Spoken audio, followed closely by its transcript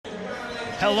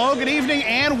Hello, good evening,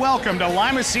 and welcome to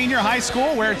Lima Senior High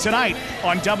School, where tonight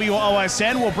on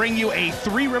WOSN we'll bring you a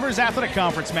Three Rivers Athletic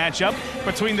Conference matchup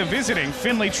between the visiting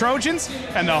Findlay Trojans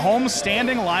and the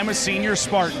home-standing Lima Senior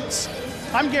Spartans.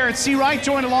 I'm Garrett Seawright,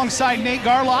 joined alongside Nate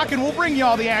Garlock, and we'll bring you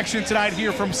all the action tonight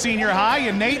here from Senior High.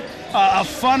 And Nate, a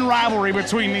fun rivalry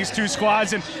between these two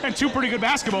squads and two pretty good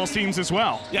basketball teams as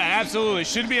well. Yeah, absolutely.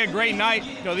 Should be a great night.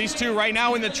 You know, these two right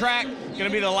now in the track, going to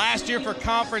be the last year for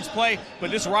conference play, but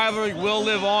this rivalry will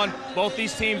live on. Both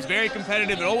these teams very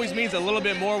competitive. It always means a little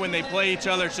bit more when they play each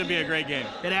other. It should be a great game.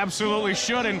 It absolutely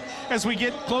should. And as we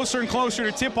get closer and closer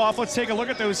to tip-off, let's take a look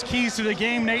at those keys to the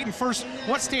game, Nate. And first,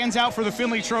 what stands out for the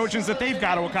Findlay Trojans that they've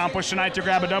got to accomplish tonight to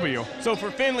grab a W? So for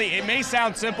Findlay, it may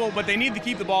sound simple, but they need to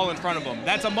keep the ball in front of them.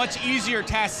 That's a much easier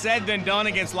task said than done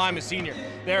against Lima Senior.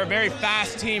 They're a very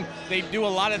fast team. They do a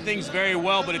lot of things very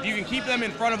well, but if you can keep them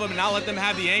in front of them and not let them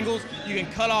have the angles, you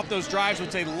can cut off those drives,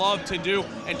 which they love to do,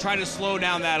 and try to slow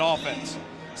down that offense.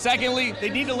 Secondly, they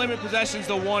need to limit possessions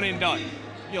to one and done.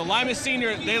 You know, Lima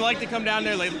Senior, they like to come down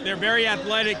there. They're very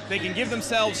athletic. They can give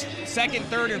themselves second,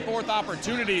 third, and fourth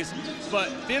opportunities. But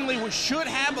Findlay should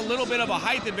have a little bit of a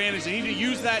height advantage. They need to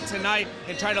use that tonight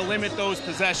and try to limit those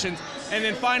possessions. And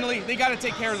then finally, they got to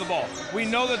take care of the ball. We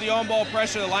know that the on-ball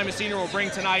pressure that Lima Senior will bring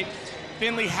tonight,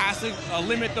 Findlay has to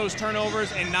limit those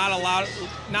turnovers and not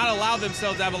allow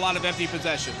themselves to have a lot of empty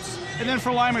possessions. And then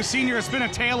for Lima Senior, it's been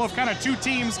a tale of kind of two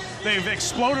teams. They've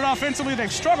exploded offensively,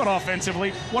 they've struggled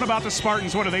offensively. What about the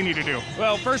Spartans? What do they need to do?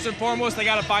 Well, first and foremost, they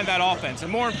got to find that offense,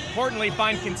 and more importantly,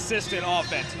 find consistent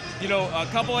offense. You know, a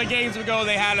couple of games ago,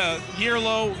 they had a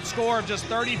year-low score of just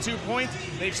 32 points.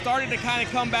 They've started to kind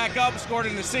of come back up, scored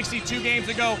in the 62 games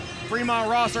ago.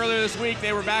 Fremont Ross earlier this week,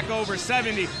 they were back over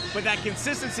 70, but that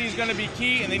consistency is going to be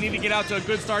key, and they need to get out to a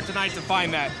good start tonight to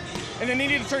find that. And they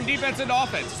need to turn defense into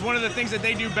offense. It's one of the things that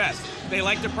they do best. They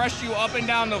like to press you up and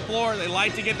down the floor. They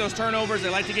like to get those turnovers. They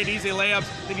like to get easy layups.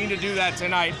 They need to do that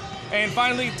tonight. And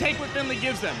finally, take what Findlay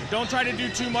gives them. Don't try to do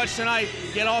too much tonight.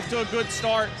 Get off to a good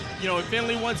start. You know, if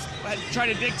Findlay wants to try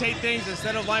to dictate things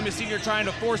instead of Lima Senior trying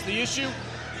to force the issue,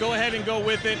 go ahead and go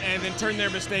with it and then turn their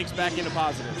mistakes back into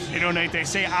positives. You know, Nate, they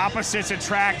say opposites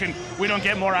attract, and we don't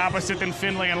get more opposite than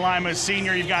Findlay and Lima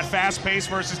Senior. You've got fast-paced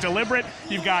versus deliberate.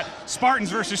 You've got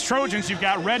Spartans versus Trojans. You've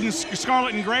got red and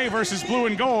scarlet and gray versus blue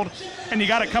and gold. And you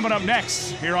got it coming up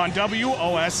next here on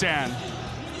WOSN.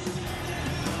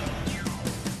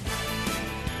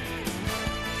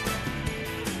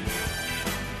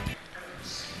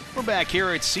 We're back here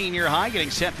at Senior High,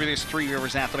 getting set for this Three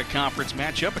Rivers Athletic Conference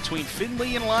matchup between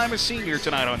Findlay and Lima Senior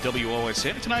tonight on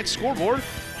WOSN. Tonight's scoreboard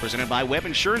presented by Webb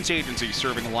Insurance Agency,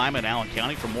 serving Lima and Allen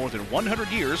County for more than 100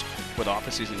 years, with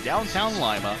offices in downtown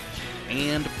Lima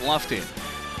and Bluffton.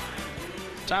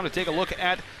 Time to take a look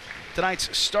at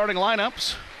tonight's starting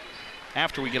lineups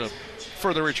after we get a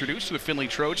further introduced to the Findlay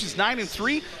Trojans.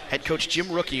 9-3, head coach Jim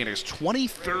Rookie in his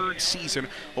 23rd season,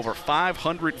 over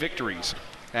 500 victories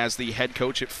as the head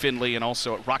coach at Findlay and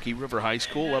also at Rocky River High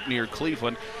School up near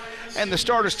Cleveland. And the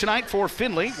starters tonight for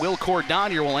Findlay, Will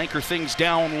Cordonier will anchor things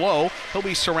down low. He'll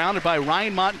be surrounded by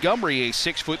Ryan Montgomery, a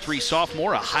 6'3"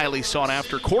 sophomore, a highly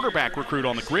sought-after quarterback recruit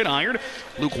on the gridiron.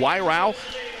 Luke Wyrau,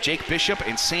 Jake Bishop,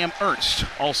 and Sam Ernst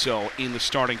also in the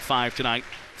starting five tonight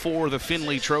for the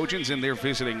Findlay Trojans in their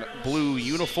visiting blue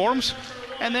uniforms.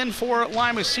 And then for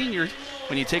Lima Senior,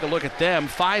 when you take a look at them,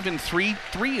 5-3,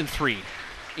 3-3.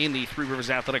 In the Three Rivers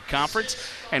Athletic Conference.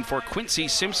 And for Quincy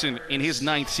Simpson in his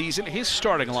 9th season, his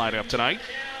starting lineup tonight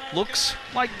looks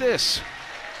like this.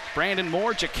 Brandon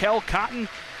Moore, Jaquel Cotton,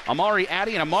 Amari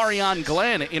Addy, and Amarion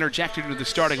Glenn interjected into the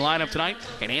starting lineup tonight.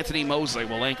 And Anthony Mosley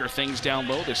will anchor things down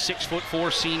low. The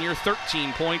 6'4" senior,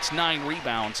 13 points, 9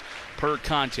 rebounds per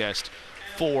contest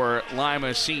for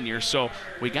Lima Senior. So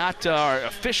we got our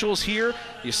officials here.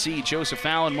 You see Joseph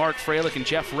Allen, Mark Freilich, and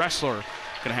Jeff Ressler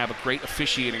going to have a great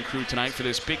officiating crew tonight for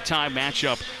this big-time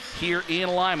matchup here in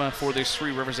Lima for this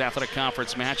Three Rivers Athletic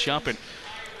Conference matchup. And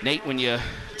Nate, when you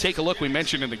take a look, we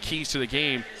mentioned in the keys to the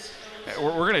game,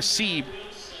 we're going to see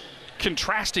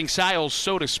contrasting styles,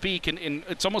 so to speak, and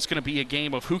it's almost going to be a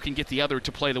game of who can get the other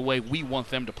to play the way we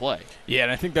want them to play. Yeah,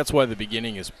 and I think that's why the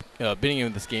beginning of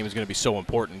this game is going to be so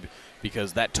important,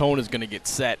 because that tone is going to get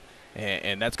set,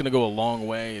 and that's going to go a long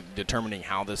way determining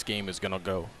how this game is going to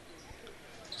go.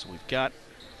 So we've got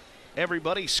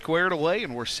everybody squared away,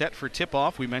 and we're set for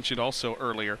tip-off. We mentioned also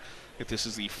earlier that this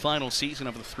is the final season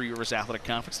of the Three Rivers Athletic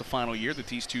Conference, the final year that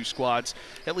these two squads,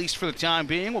 at least for the time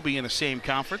being, will be in the same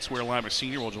conference, where Lima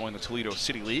Senior will join the Toledo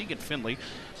City League and Findlay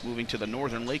moving to the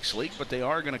Northern Lakes League, but they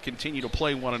are going to continue to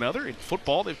play one another. In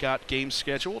football, they've got games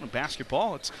scheduled. In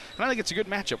basketball, and I think it's a good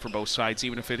matchup for both sides,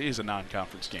 even if it is a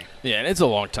non-conference game. Yeah, and it's a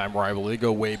long-time rivalry. They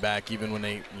go way back, even when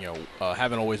they,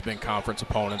 haven't always been conference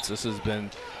opponents. This has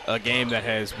been a game that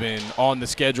has been on the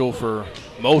schedule for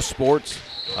most sports,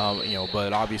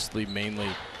 but obviously mainly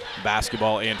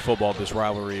basketball and football. This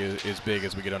rivalry is big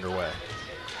as we get underway.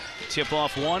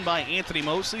 Tip-off won by Anthony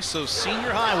Mosley, so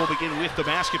senior high will begin with the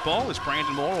basketball as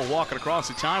Brandon Moore will walk it across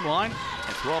the timeline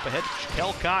and throw up ahead to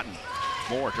Kel Cotton.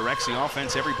 Moore directs the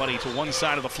offense, everybody to one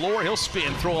side of the floor. He'll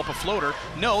spin, throw up a floater.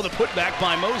 No, the putback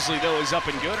by Mosley, though, is up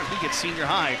and good, and he gets senior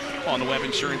high on the Webb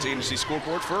Insurance Agency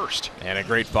scoreboard first. And a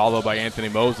great follow by Anthony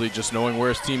Mosley, just knowing where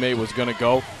his teammate was going to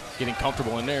go, getting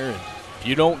comfortable in there. And if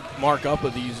you don't mark up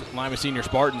with these Lima Senior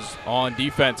Spartans on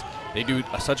defense, they do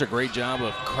such a great job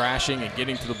of crashing and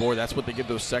getting to the board. That's what they give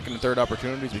those second and third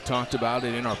opportunities. We talked about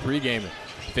it in our pregame.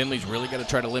 Findlay's really got to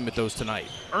try to limit those tonight.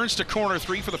 Ernst a corner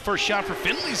three for the first shot for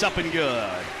Findlay's up and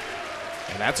good.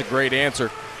 And that's a great answer.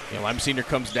 Lima Senior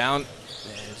comes down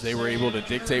as they were able to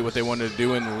dictate what they wanted to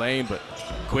do in the lane, but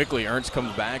quickly Ernst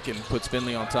comes back and puts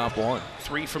Findlay on top one.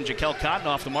 Three from Jaquel Cotton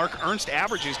off the mark. Ernst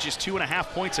averages just 2.5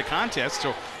 points a contest,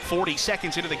 so 40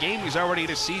 seconds into the game, he's already at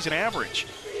his season average.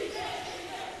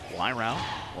 Lyrow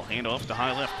will hand off the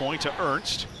high left point to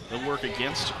Ernst. He'll work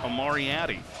against Amari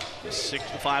Addy, the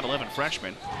 6'5",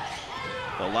 freshman.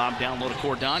 They'll lob down low to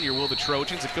Cordonier, will the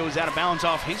Trojans. It goes out of bounds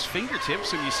off his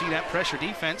fingertips, and you see that pressure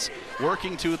defense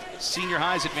working to senior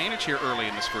high's advantage here early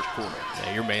in this first quarter.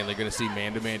 Yeah, you're mainly going to see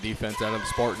man-to-man defense out of the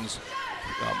Spartans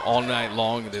all night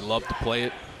long. They love to play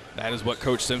it. That is what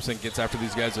Coach Simpson gets after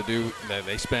these guys to do.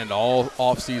 They spend all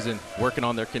offseason working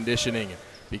on their conditioning,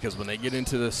 because when they get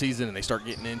into the season and they start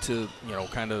getting into,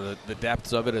 kind of the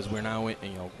depths of it, as we're now,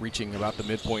 reaching about the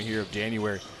midpoint here of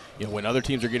January, when other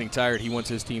teams are getting tired, he wants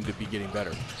his team to be getting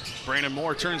better. Brandon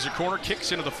Moore turns the corner,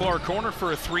 kicks into the far corner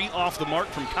for a three off the mark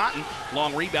from Cotton.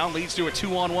 Long rebound leads to a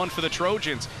 2-on-1 for the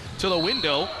Trojans. To the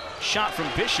window, shot from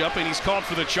Bishop, and he's called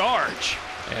for the charge.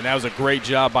 And that was a great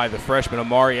job by the freshman,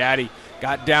 Amari Addy.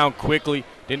 Got down quickly,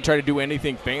 didn't try to do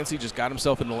anything fancy, just got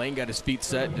himself in the lane, got his feet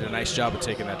set, did a nice job of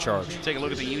taking that charge. Take a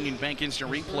look at the Union Bank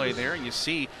instant replay there, and you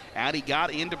see Addy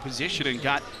got into position and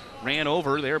got ran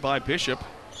over there by Bishop.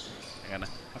 And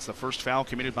that's the first foul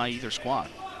committed by either squad.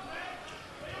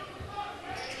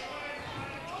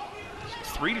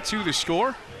 3-2 the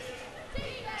score.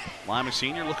 Lima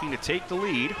Senior looking to take the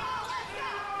lead.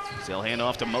 They'll hand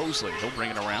off to Mosley. He'll bring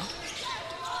it around.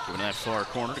 Giving that far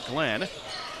corner to Glenn.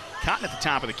 Cotton at the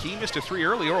top of the key, missed a three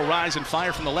earlier. Will rise and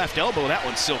fire from the left elbow. That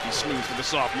one's silky smooth for the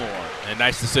sophomore. A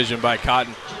nice decision by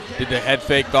Cotton. Did the head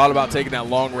fake, thought about taking that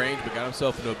long range, but got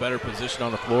himself into a better position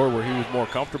on the floor where he was more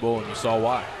comfortable, and you saw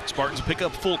why. Spartans pick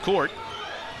up full court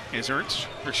as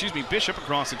Bishop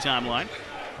across the timeline.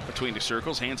 Between the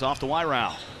circles, hands off to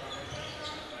Wyrow.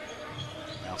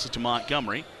 Bounces to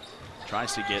Montgomery.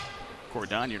 Tries to get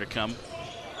Cordonier to come.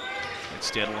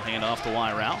 Instead, we'll hand off to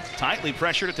Wyrow. Tightly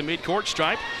pressured at the midcourt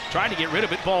stripe. Trying to get rid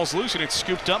of it. Ball's loose, and it's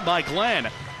scooped up by Glenn.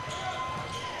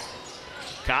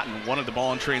 Cotton wanted the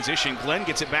ball in transition. Glenn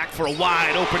gets it back for a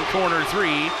wide open corner three.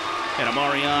 And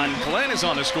Amarion Glenn is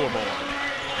on the scoreboard.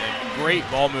 And great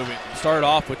ball movement. Started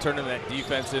off with turning that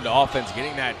defense into offense,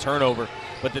 getting that turnover.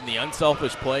 But then the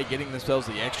unselfish play, getting themselves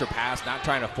the extra pass, not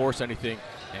trying to force anything.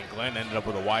 And Glenn ended up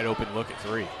with a wide open look at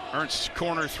three. Ernst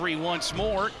corner three once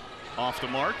more. Off the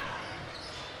mark.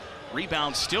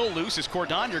 Rebound still loose as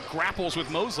Cordonier grapples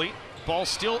with Mosley. Ball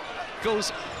still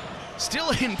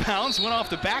inbounds, went off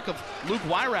the back of Luke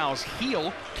Wyrow's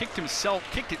heel, kicked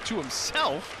it to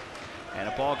himself, and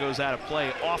a ball goes out of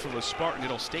play off of a Spartan.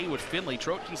 It'll stay with Findlay.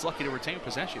 Trojans lucky to retain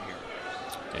possession here.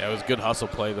 Yeah, it was a good hustle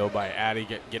play, though, by Addy,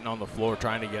 getting on the floor,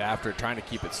 trying to get after it, trying to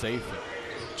keep it safe.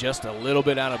 Just a little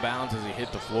bit out of bounds as he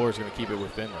hit the floor is going to keep it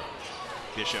with Findlay.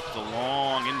 Bishop, the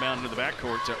long inbound into the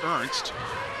backcourt to Ernst.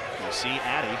 You see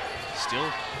Addy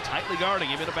still tightly guarding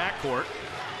him in the backcourt.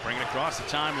 Bring it across the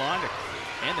timeline to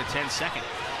end the 10-second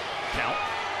count.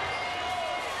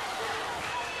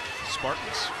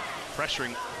 Spartans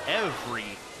pressuring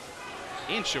every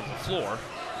inch of the floor.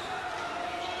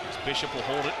 As Bishop will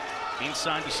hold it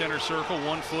inside the center circle,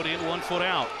 1 foot in, 1 foot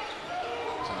out.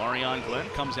 So Marion Glenn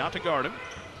comes out to guard him.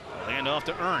 Hand off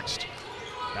to Ernst.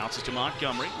 Bounces to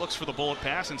Montgomery, looks for the bullet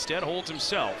pass, instead holds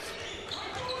himself.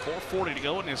 4:40 to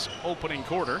go in this opening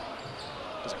quarter.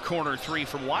 There's a corner three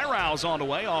from Wyrow's on the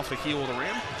way, off the heel of the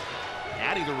rim.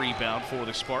 Addy the rebound for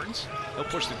the Spartans. They'll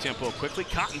push the tempo quickly.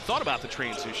 Cotton thought about the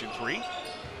transition three.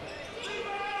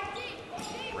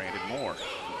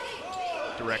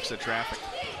 directs the traffic.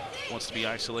 Wants to be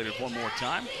isolated one more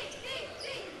time.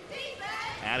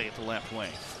 Addy at the left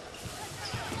wing.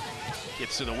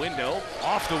 Gets to the window,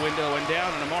 off the window and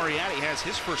down, and Amari Addy has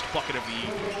his first bucket of the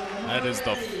evening. That is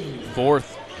the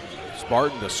fourth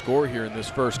Spartan to score here in this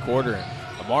first quarter.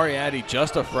 Amari Addy,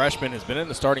 just a freshman, has been in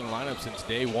the starting lineup since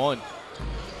day one.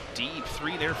 Deep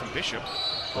three there from Bishop,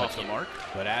 off the mark.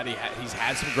 But Addy, he's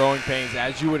had some growing pains,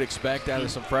 as you would expect out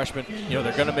of some freshmen. You know,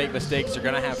 they're going to make mistakes. They're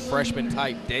going to have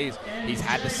freshman-type days. He's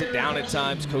had to sit down at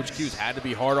times. Coach Q's had to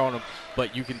be hard on him.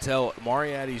 But you can tell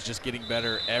Amari Addy's just getting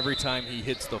better every time he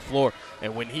hits the floor.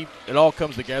 And when it all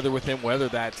comes together with him, whether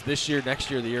that's this year,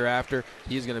 next year, the year after,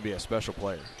 he's going to be a special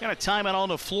player. Got a timeout on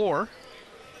the floor.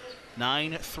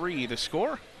 9-3 the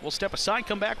score. We'll step aside,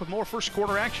 come back with more first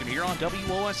quarter action here on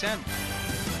WOSN.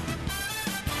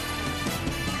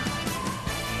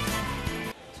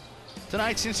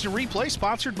 Tonight's instant replay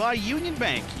sponsored by Union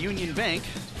Bank. Union Bank,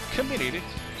 committed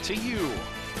to you.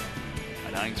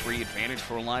 A 9-3 advantage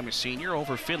for Lima Senior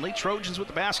over Findlay. Trojans with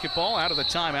the basketball out of the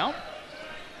timeout.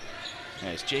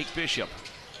 As Jake Bishop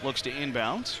looks to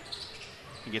inbound.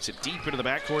 He gets it deep into the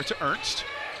backcourt to Ernst.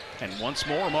 And once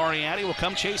more, Amari Addy will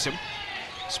come chase him.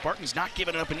 Spartans not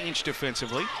giving up an inch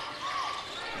defensively.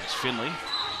 There's Findlay.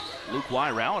 Luke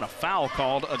Wyrau, and a foul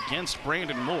called against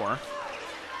Brandon Moore.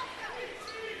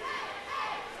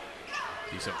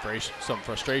 Some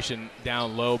frustration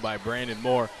down low by Brandon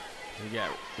Moore. He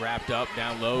got wrapped up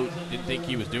down low, didn't think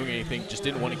he was doing anything, just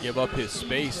didn't want to give up his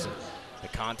space. The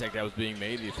contact that was being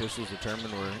made, the officials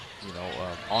determined were,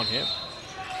 on him.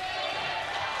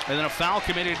 And then a foul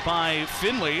committed by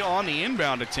Findlay on the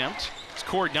inbound attempt. It's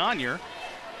Cordonier.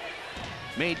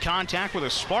 Made contact with a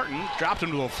Spartan, dropped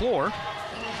him to the floor.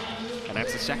 And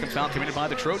that's the second foul committed by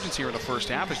the Trojans here in the first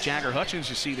half. As Jagger Hutchins,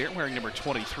 you see there, wearing number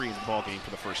 23 in the ballgame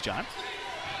for the first time.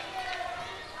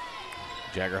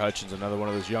 Jagger Hutchins, another one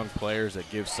of those young players that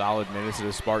gives solid minutes to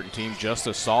the Spartan team. Just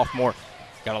a sophomore.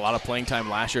 Got a lot of playing time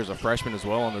last year as a freshman as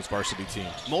well on this varsity team.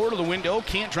 Moore to the window,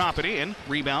 can't drop it in.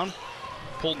 Rebound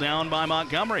pulled down by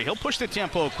Montgomery. He'll push the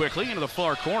tempo quickly into the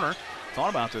far corner.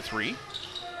 Thought about the three.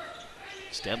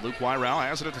 Instead, Luke Wyrau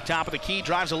has it at the top of the key,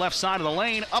 drives the left side of the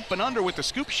lane, up and under with the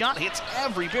scoop shot, hits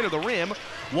every bit of the rim,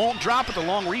 won't drop it. The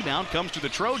long rebound comes to the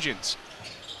Trojans.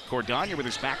 Cordonier with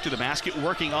his back to the basket,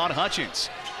 working on Hutchins.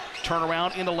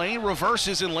 Turnaround in the lane,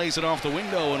 reverses and lays it off the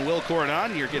window, and Will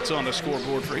Cordonier gets on the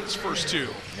scoreboard for his first two.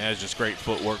 Yeah, it's just great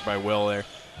footwork by Will there.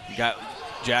 You got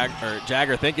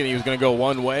Jagger thinking he was going to go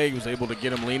one way. He was able to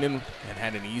get him leaning and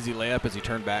had an easy layup as he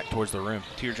turned back towards the rim.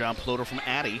 Teardrop floater from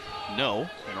Addy. No.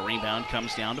 And a rebound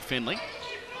comes down to Findlay.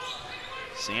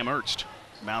 Sam Ernst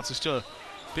bounces to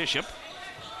Bishop.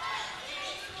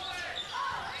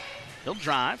 He'll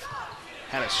drive.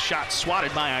 Had a shot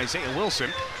swatted by Isaiah Wilson.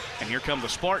 And here come the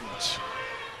Spartans.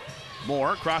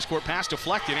 Moore, cross-court pass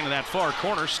deflected into that far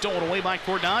corner, stolen away by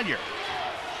Cordonier.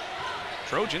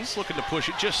 Trojans looking to push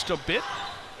it just a bit.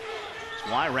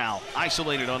 Wyrau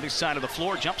isolated on this side of the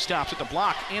floor, jump stops at the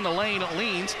block, in the lane,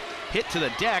 leans, hit to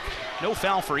the deck. No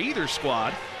foul for either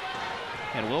squad.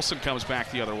 And Wilson comes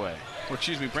back the other way. Or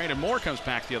excuse me, Brandon Moore comes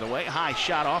back the other way. High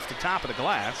shot off the top of the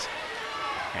glass.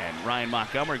 And Ryan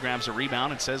Montgomery grabs a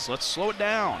rebound and says, let's slow it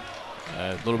down.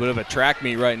 A little bit of a track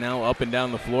meet right now, up and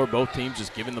down the floor. Both teams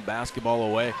just giving the basketball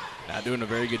away. Not doing a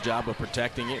very good job of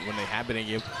protecting it. When they have been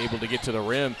able to get to the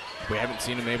rim, we haven't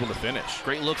seen them able to finish.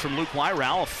 Great look from Luke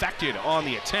Wyrau, affected on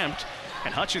the attempt.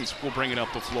 And Hutchins will bring it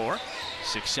up the floor.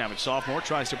 6'7" sophomore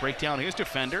tries to break down his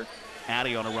defender.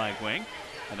 Addy on the right wing.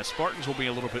 And the Spartans will be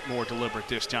a little bit more deliberate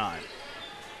this time.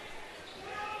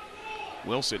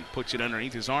 Wilson puts it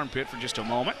underneath his armpit for just a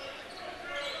moment.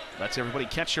 Lets everybody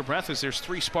catch their breath as there's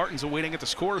three Spartans awaiting at the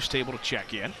scorer's table to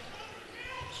check in.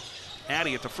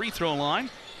 Addy at the free throw line.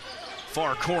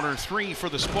 Far corner three for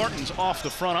the Spartans off the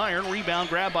front iron. Rebound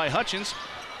grab by Hutchins.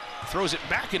 Throws it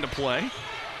back into play.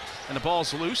 And the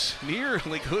ball's loose.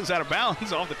 Nearly goes out of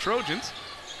bounds off the Trojans.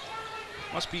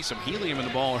 Must be some helium in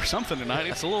the ball or something tonight.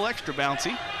 It's a little extra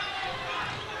bouncy.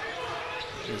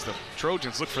 As the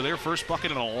Trojans look for their first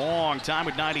bucket in a long time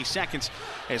with 90 seconds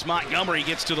as Montgomery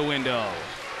gets to the window.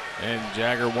 And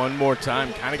Jagger one more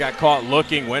time kind of got caught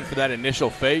looking, went for that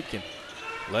initial fake and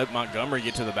let Montgomery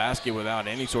get to the basket without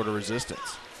any sort of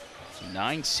resistance.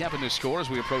 9-7 to score as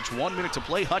we approach 1 minute to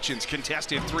play. Hutchins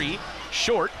contested three,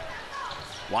 short.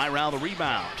 Wyrau the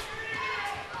rebound.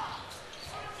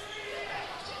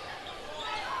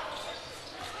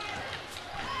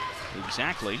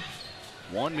 Exactly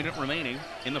 1 minute remaining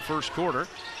in the first quarter.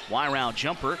 Wyrau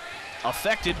jumper.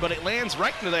 Affected, but it lands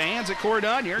right into the hands of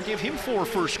Cordonier. Give him 4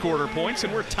 first quarter points,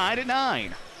 and we're tied at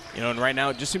 9. You know, and right now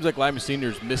it just seems like Lima Senior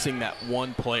is missing that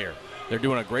one player. they're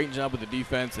doing a great job with the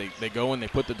defense. They go and they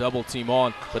put the double team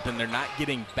on, but then they're not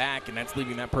getting back, and that's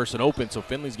leaving that person open. So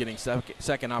Findlay's getting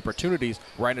second opportunities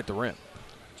right at the rim.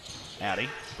 Addy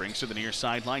brings to the near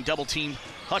sideline, double team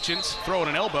Hutchins, throwing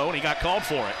an elbow, and he got called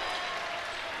for it.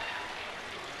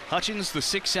 Hutchins, the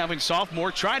 6'7"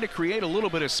 sophomore, tried to create a little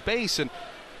bit of space, and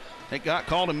it got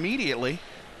called immediately.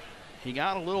 He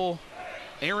got a little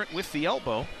errant with the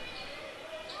elbow.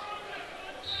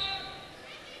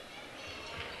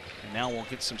 And now we'll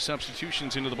get some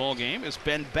substitutions into the ball game as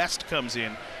Ben Best comes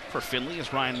in for Findlay,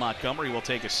 as Ryan Montgomery will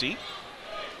take a seat.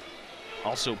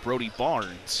 Also Brody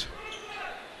Barnes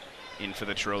in for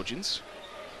the Trojans.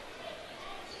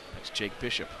 That's Jake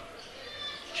Bishop.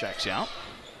 Checks out.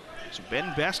 So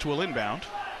Ben Best will inbound.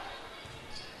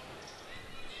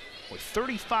 With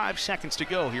 35 seconds to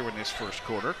go here in this first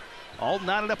quarter. All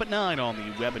knotted up at 9 on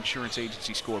the Webb Insurance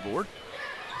Agency scoreboard.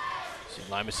 So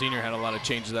Lima Senior had a lot of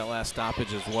changes that last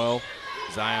stoppage as well.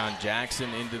 Zion Jackson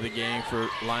into the game for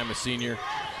Lima Senior.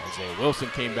 Isaiah Wilson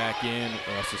came back in.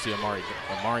 We also see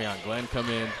Amarion Glenn come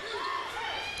in.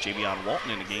 Javion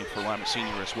Walton in the game for Lima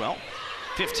Senior as well.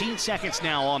 15 seconds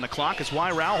now on the clock as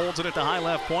Wyrau holds it at the high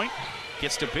left point.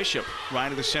 Gets to Bishop,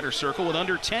 right of the center circle with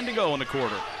under 10 to go in the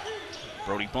quarter.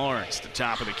 Brody Barnes, the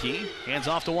top of the key, hands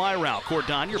off to Wyrau.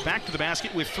 Cordonier back to the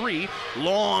basket with 3.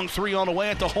 Long 3 on the way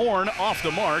at the horn, off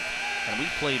the mark. And we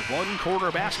played one quarter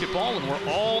of basketball, and we're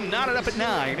all knotted up at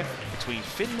 9 between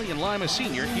Findlay and Lima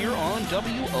Senior here on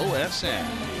WOSN.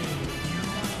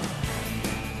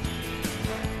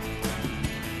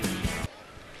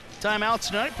 Timeout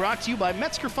tonight brought to you by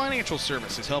Metzger Financial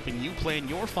Services, helping you plan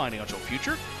your financial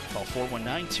future. Call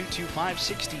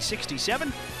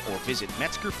 419-225-6067 or visit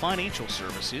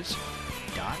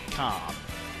MetzgerFinancialServices.com.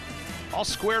 All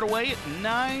squared away at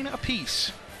 9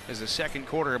 apiece as the second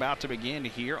quarter about to begin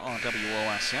here on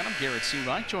WOSN. I'm Garrett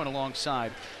Seawright, joined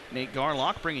alongside Nate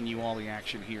Garlock, bringing you all the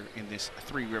action here in this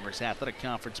Three Rivers Athletic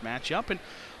Conference matchup. And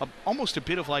almost a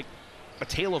bit of like a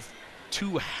tale of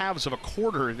two halves of a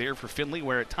quarter there for Findlay,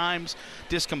 where at times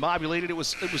discombobulated. It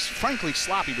was frankly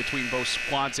sloppy between both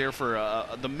squads there for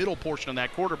the middle portion of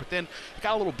that quarter, but then it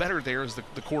got a little better there as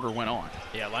the quarter went on.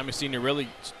 Yeah, Lima Senior really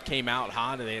came out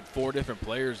hot. They had 4 different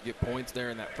players get points there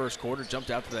in that first quarter, jumped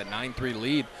out to that 9-3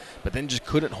 lead, but then just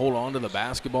couldn't hold on to the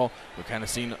basketball. We've kind of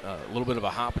seen a little bit of a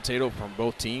hot potato from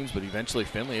both teams, but eventually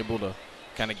Findlay able to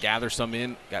kind of gather some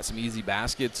in, got some easy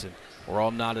baskets, and we're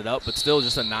all knotted up, but still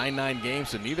just a 9-9 game,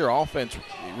 so neither offense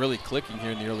really clicking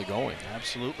here in the early going.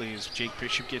 Absolutely, as Jake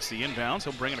Bishop gets the inbounds,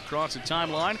 he'll bring it across the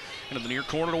timeline into the near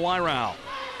corner to Wyrau.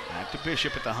 Back to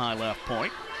Bishop at the high left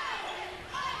point.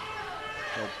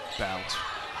 He'll bounce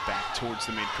back towards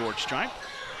the midcourt stripe.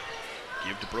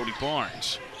 Give to Brody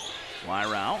Barnes.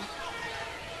 Wyrau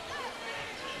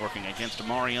working against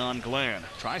Amarion Glenn.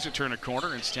 Tries to turn a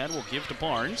corner, instead will give to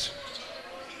Barnes.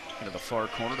 Into the far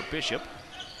corner to Bishop.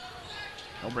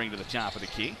 He'll bring to the top of the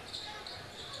key.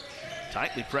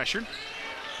 Tightly pressured.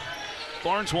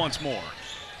 Barnes once more.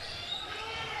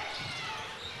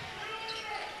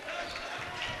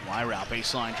 Wyrau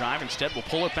baseline drive. Instead, will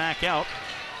pull it back out.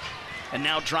 And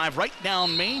now drive right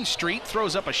down Main Street.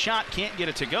 Throws up a shot. Can't get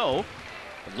it to go.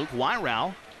 But Luke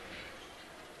Wyrau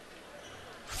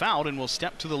fouled and will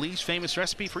step to the Lee's famous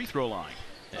recipe free throw line.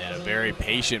 And a very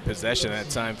patient possession that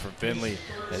time from Findlay,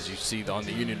 as you see on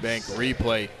the Union Bank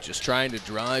replay, just trying to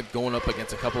drive, going up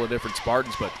against a couple of different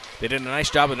Spartans, but they did a nice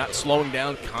job of not slowing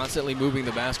down, constantly moving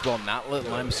the basketball, not letting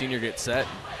Lima Senior get set.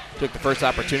 Took the first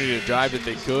opportunity to drive that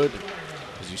they could.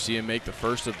 As you see him make the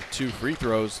first of the 2 free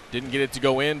throws. Didn't get it to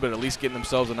go in, but at least getting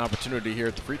themselves an opportunity here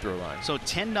at the free throw line. So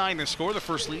 10-9 the score, the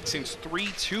first lead since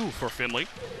 3-2 for Findlay.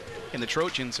 And the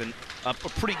Trojans, and a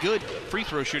pretty good free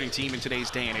throw shooting team in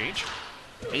today's day and age.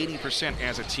 80%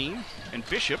 as a team, and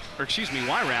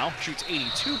Wyrau shoots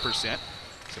 82%,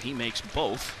 so he makes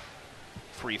both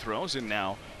free throws, and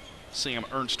now Sam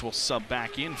Ernst will sub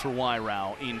back in for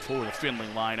Wyrau, in for the Findlay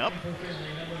lineup.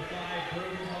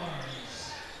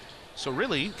 So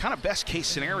really, kind of best case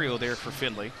scenario there for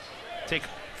Findlay. Take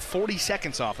 40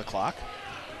 seconds off the clock,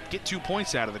 get 2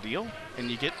 points out of the deal, and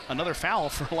you get another foul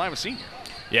for Lima Senior.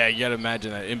 Yeah, you got to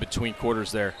imagine that in between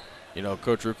quarters there. You know,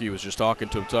 Coach Rookie was just talking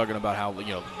about how, you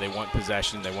know, they want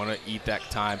possession, they want to eat that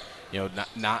time, you know,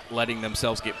 not letting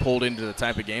themselves get pulled into the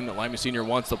type of game that Lima Senior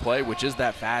wants to play, which is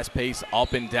that fast pace,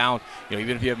 up and down. You know,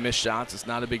 even if you have missed shots, it's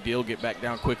not a big deal. Get back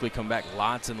down quickly, come back.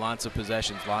 Lots and lots of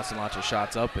possessions, lots and lots of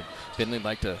shots up, and Findlay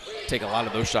like to take a lot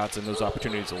of those shots and those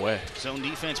opportunities away. Zone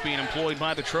defense being employed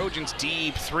by the Trojans.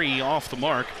 Deep 3 off the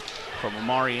mark from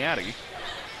Amari Addy.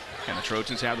 And the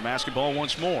Trojans have the basketball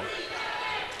once more.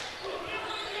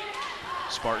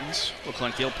 Spartans look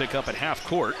like they'll pick up at half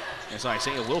court. as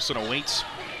Isaiah Wilson awaits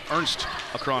Ernst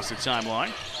across the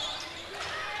timeline.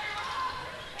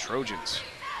 Trojans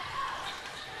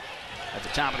at the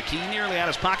top of the key, nearly out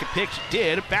his pocket pick,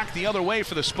 did. Back the other way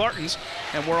for the Spartans,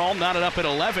 and we're all knotted up at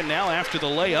 11 now after the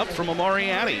layup from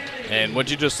Amariati. And what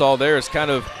you just saw there is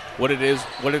kind of what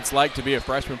it's like to be a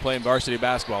freshman playing varsity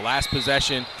basketball. Last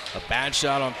possession, a bad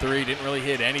shot on three, didn't really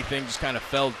hit anything, just kind of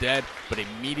fell dead, but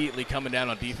immediately coming down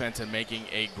on defense and making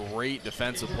a great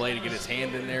defensive play to get his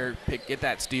hand in there, get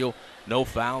that steal, no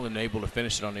foul, and able to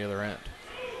finish it on the other end.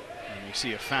 And you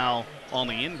see a foul on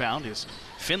the inbound. Is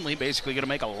Findlay basically going to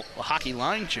make a hockey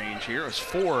line change here as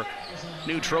 4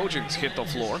 new Trojans hit the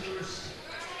floor.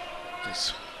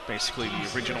 It's basically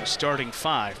the original starting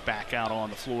 5 back out on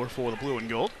the floor for the blue and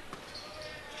gold.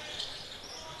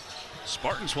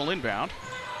 Spartans will inbound.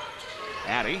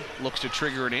 Addy looks to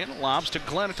trigger it in, lobs to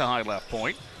Glenn at the high left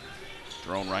point.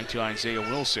 Thrown right to Isaiah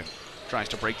Wilson. Tries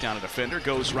to break down a defender,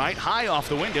 goes right, high off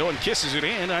the window and kisses it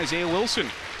in. Isaiah Wilson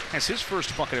has his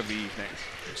first bucket of the evening.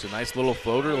 It's a nice little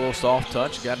floater, a little soft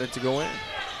touch, got it to go in.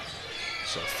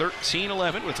 So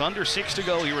 13-11 with under 6 to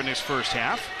go here in this first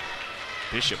half.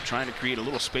 Bishop trying to create a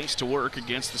little space to work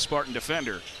against the Spartan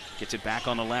defender. Gets it back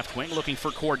on the left wing, looking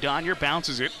for Cordonier,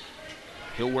 bounces it.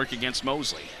 He'll work against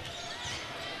Mosley.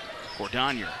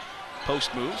 Cordonier,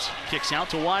 post moves, kicks out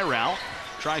to Wyrau,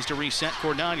 tries to reset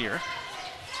Cordonier.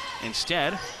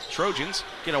 Instead, Trojans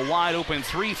get a wide open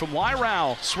 3 from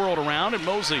Wyrau, swirled around, and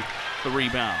Mosley the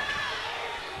rebound.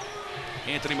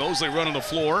 Anthony Mosley running the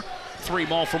floor. 3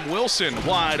 ball from Wilson,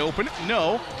 wide open,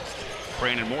 no.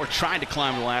 Brandon Moore tried to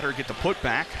climb the ladder, get the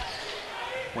putback.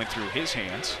 Went through his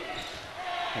hands.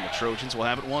 And the Trojans will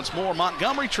have it once more.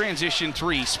 Montgomery transition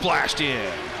 3, splashed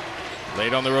in.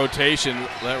 Late on the rotation,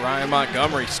 let Ryan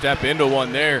Montgomery step into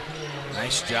one there.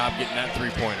 Nice job getting that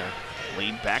 3-pointer.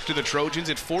 Lead back to the Trojans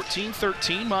at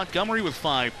 14-13. Montgomery with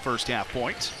 5 first half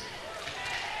points.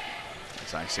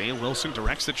 As Isaiah Wilson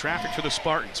directs the traffic for the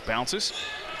Spartans. Bounces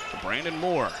to Brandon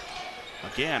Moore.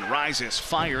 Again, rises,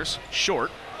 fires,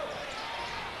 short.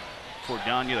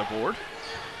 Cordonier the board.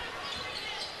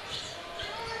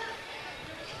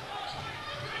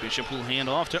 Bishop will hand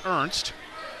off to Ernst.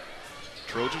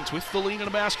 Trojans with the lead in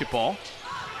the basketball.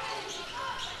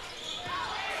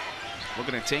 We're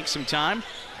going to take some time,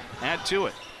 add to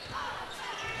it.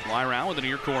 Wyrau with the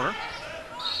near corner.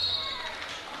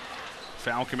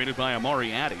 Foul committed by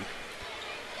Amari Addy.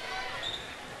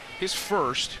 His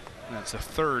first, and that's the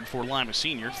 3rd for Lima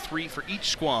Senior, 3 for each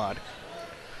squad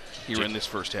here in this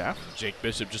first half. Jake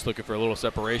Bishop just looking for a little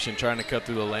separation, trying to cut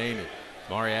through the lane. And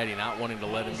Amari Addy not wanting to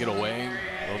let him get away.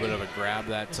 A little bit of a grab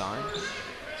that time.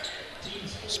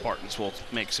 Spartans will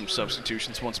make some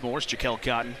substitutions once more as Jaquel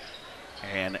Cotton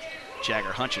and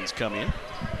Jagger Hutchins come in.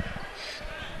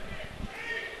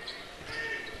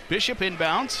 Bishop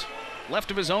inbounds,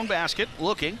 left of his own basket,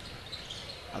 looking.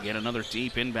 Again, another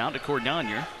deep inbound to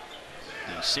Cordonier,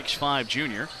 the 6'5"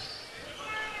 junior.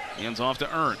 Hands off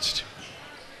to Ernst.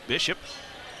 Bishop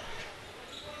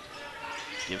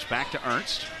gives back to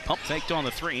Ernst. Pump faked on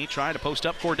the 3, trying to post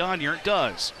up Cordonier,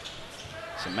 does.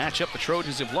 It's a matchup the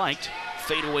Trojans have liked.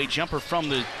 Fadeaway jumper from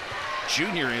the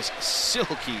junior is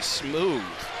silky smooth.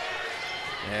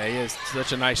 Yeah, he has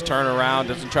such a nice turnaround,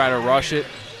 doesn't try to rush it.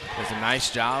 Does a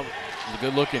nice job. It's a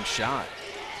good looking shot.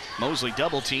 Mosley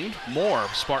double teamed. More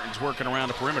Spartans working around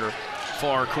the perimeter.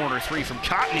 Far corner 3 from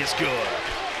Cotton is good.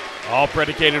 All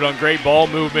predicated on great ball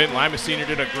movement. Lima Senior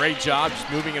did a great job just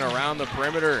moving it around the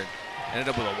perimeter and ended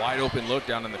up with a wide open look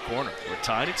down in the corner. We're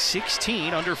tied at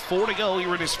 16, under 4 to go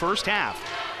here in this first half.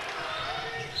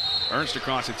 Ernst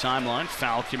across the timeline,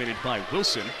 foul committed by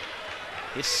Wilson.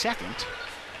 His second.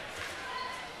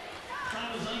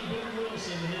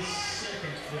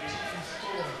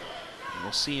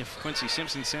 We'll see if Quincy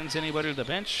Simpson sends anybody to the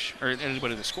bench, or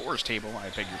anybody to the scorer's table, I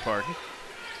beg your pardon.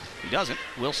 He doesn't.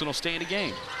 Wilson will stay in the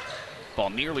game. Ball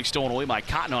nearly stolen away by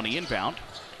Cotton on the inbound.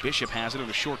 Bishop has it in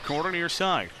the short corner near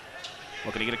side.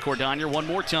 Looking to get a Cordonier one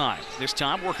more time. This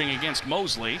time working against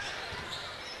Mosley.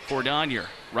 Cordonier,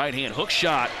 right hand hook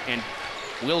shot, and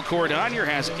Will Cordonier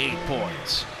has 8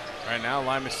 points. Right now,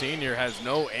 Lima Senior has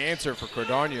no answer for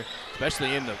Cordonier,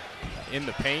 especially in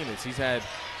the paint, as he's had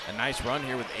a nice run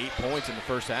here with 8 points in the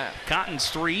first half. Cotton's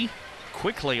 3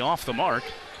 quickly off the mark.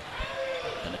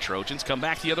 And the Trojans come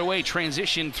back the other way.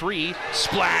 Transition 3,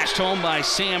 splashed home by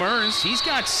Sam Ernst. He's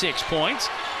got 6 points.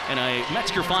 And a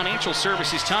Metzger Financial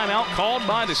Services timeout called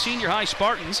by the senior high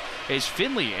Spartans as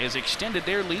Findlay has extended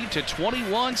their lead to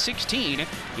 21-16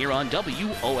 here on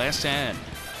WOSN.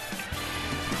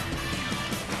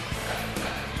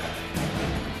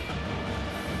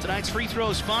 Tonight's free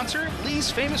throw sponsor, Lee's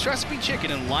Famous Recipe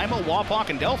Chicken in Lima, Wapak,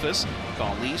 and Delphus.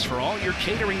 Call Lee's for all your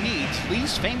catering needs.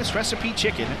 Lee's Famous Recipe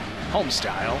Chicken, home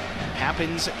style,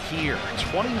 happens here.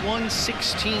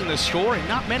 21-16 the score, and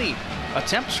not many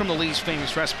attempts from the Lee's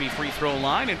Famous Recipe free throw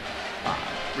line. And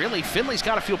really, Findlay's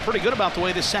got to feel pretty good about the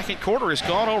way the second quarter has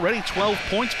gone already. 12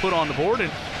 points put on the board,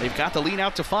 and they've got the lead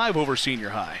out to 5 over Senior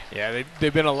High. Yeah,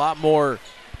 they've been a lot more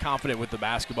confident with the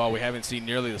basketball. We haven't seen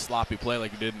nearly the sloppy play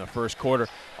like we did in the first quarter.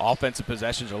 Offensive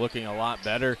possessions are looking a lot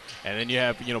better. And then you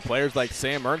have, players like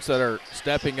Sam Ernst that are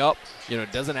stepping up.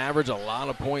 Doesn't average a lot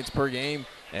of points per game,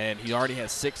 and he already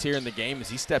has 6 here in the game as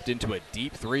he stepped into a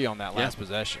deep 3 on that last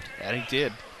possession. And he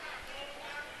did.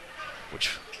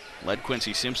 Which led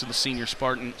Quincy Simpson, the senior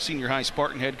high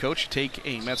Spartan head coach, to take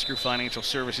a Metzger Financial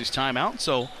Services timeout.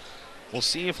 So we'll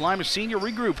see if Lima Senior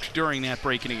regrouped during that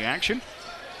breaking action.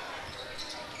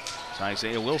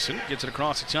 Isaiah Wilson gets it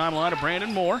across the timeline to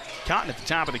Brandon Moore. Cotton at the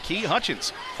top of the key.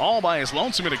 Hutchins all by his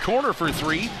lonesome in a corner for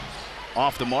 3.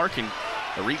 Off the mark, and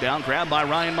the rebound grabbed by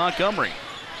Ryan Montgomery.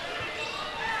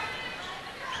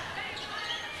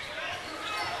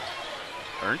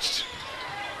 Ernst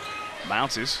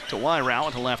bounces to Wyrau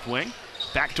at the left wing.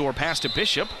 Backdoor pass to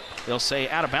Bishop. They'll say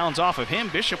out of bounds off of him.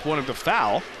 Bishop wanted the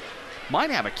foul.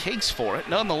 Might have a case for it.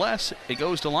 Nonetheless, it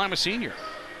goes to Lima Senior.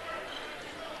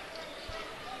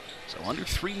 So under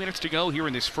 3 minutes to go here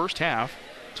in this first half.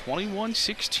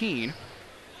 21-16.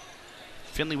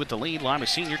 Findlay with the lead. Lima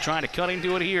Senior trying to cut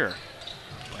into it here.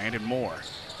 Brandon Moore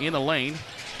in the lane.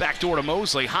 Backdoor to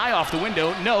Mosley. High off the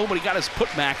window. No, but he got his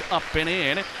putback up and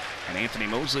in. And Anthony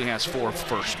Mosley has 4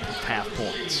 first half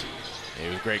points.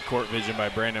 It was great court vision by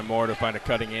Brandon Moore to find a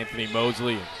cutting Anthony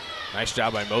Mosley. Nice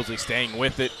job by Mosley staying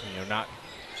with it, not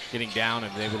getting down,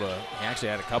 and able to. He actually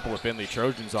had a couple of Findlay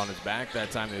Trojans on his back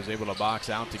that time. He was able to box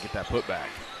out to get that putback.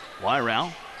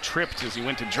 Wyrau tripped as he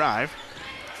went to drive.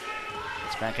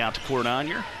 It's back out to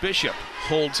Cordonier. Bishop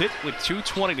holds it with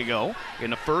 2:20 to go in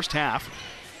the first half.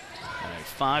 And a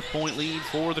 5-point lead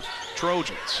for the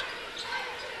Trojans.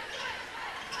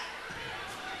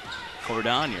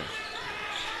 Cordonier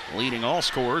leading all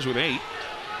scorers with 8.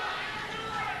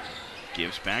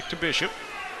 Gives back to Bishop.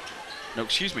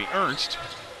 Ernst.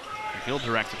 He'll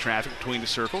direct the traffic between the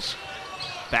circles.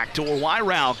 Backdoor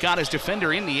Wyrau got his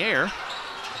defender in the air.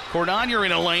 Cordonier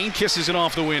in a lane, kisses it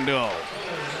off the window.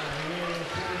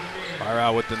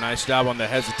 Wyrau with the nice job on the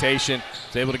hesitation.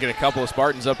 Was able to get a couple of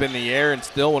Spartans up in the air, and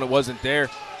still when it wasn't there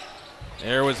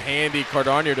was handy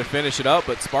Cordonier to finish it up,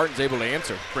 but Spartan's able to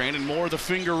answer. Brandon Moore, the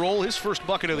finger roll, his first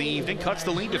bucket of the evening, cuts the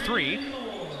lead to 3.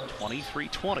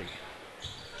 23-20.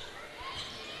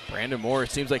 Brandon Moore,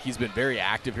 it seems like he's been very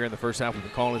active here in the first half. We've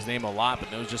been calling his name a lot, but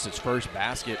that was just his first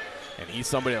basket. And he's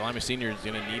somebody that Lima Senior is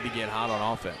going to need to get hot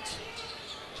on offense.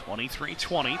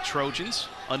 23-20, Trojans,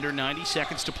 under 90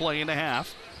 seconds to play in the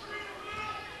half.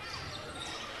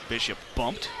 Bishop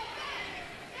bumped.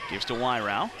 Gives to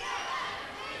Wyrau.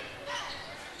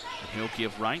 He'll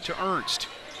give right to Ernst.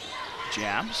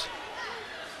 Jabs.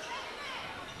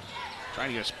 Trying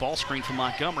to get a ball screen from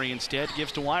Montgomery. Instead,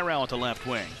 gives to Wyrau at the left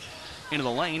wing. Into the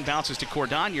lane, bounces to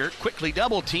Cordonier. Quickly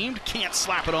double teamed. Can't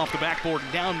slap it off the backboard.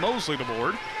 Down Mosley the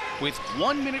board with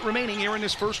 1 minute remaining here in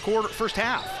this first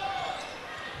half.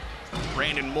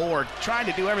 Brandon Moore tried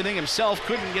to do everything himself.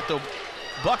 Couldn't get the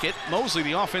bucket. Mosley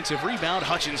the offensive rebound.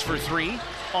 Hutchins for 3.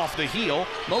 Off the heel.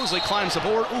 Mosley climbs the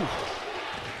board. Ooh.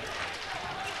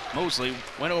 Mosley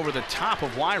went over the top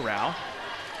of Wyrau.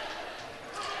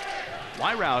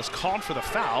 Wyrau is called for the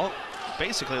foul.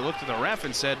 Basically looked at the ref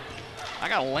and said, I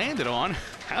got landed on.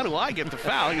 How do I get the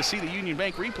foul? You see the Union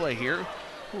Bank replay here.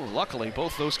 Ooh, luckily,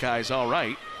 both those guys all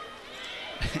right.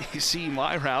 You see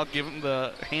Wyrau give him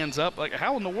the hands up. Like,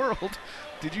 how in the world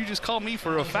did you just call me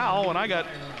for a foul when I got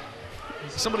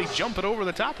somebody jumping over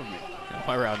the top of me?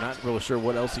 Wyrau not really sure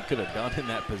what else he could have done in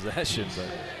that possession, but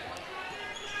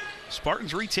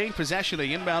Spartans retain possession.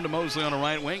 They inbound to Mosley on the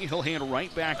right wing. He'll hand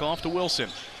right back off to Wilson.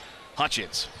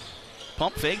 Hutchins.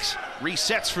 Pump fakes.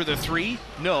 Resets for the 3.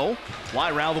 No.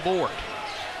 Wyrau the board.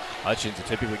 Hutchins, a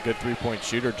typically good three-point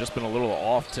shooter, just been a little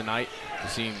off tonight.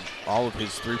 We've seen all of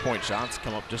his three-point shots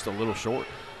come up just a little short.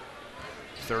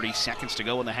 30 seconds to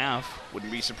go in the half.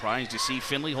 Wouldn't be surprised to see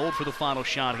Findlay hold for the final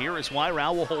shot here as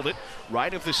Wyrau will hold it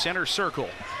right of the center circle.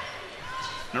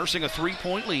 Nursing a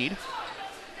 3-point lead.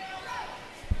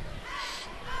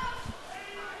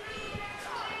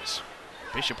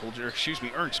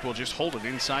 Ernst will just hold it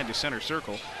inside the center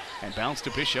circle and bounce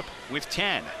to Bishop with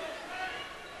 10.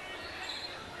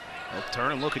 He'll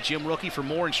turn and look at Jim Rookie for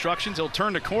more instructions. He'll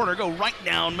turn the corner, go right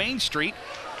down Main Street.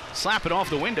 slap it off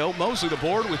the window. Mosley the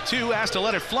board with 2, has to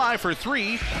let it fly for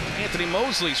 3. Anthony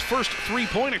Mosley's first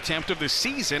 3-point attempt of the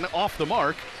season off the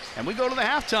mark. And we go to the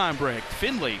halftime break.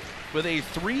 Findlay with a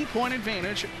 3-point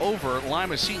advantage over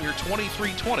Lima Senior,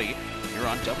 23-20 here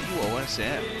on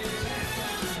WOSN.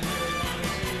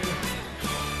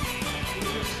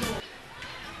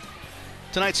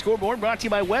 Tonight's scoreboard brought to you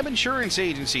by Webb Insurance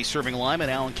Agency, serving Lima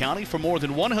and Allen County for more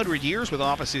than 100 years with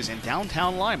offices in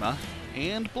downtown Lima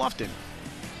and Bluffton.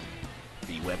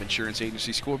 The Webb Insurance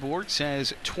Agency scoreboard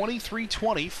says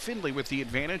 23-20, Findlay with the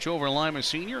advantage over Lima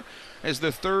Senior as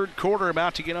the third quarter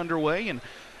about to get underway. And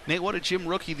Nate, what did Jim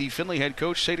Rookie, the Findlay head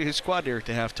coach, say to his squad there at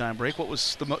the halftime break? What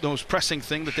was the most pressing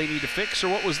thing that they need to fix, or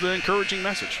what was the encouraging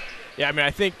message? Yeah, I mean,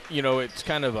 I think, it's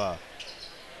kind of a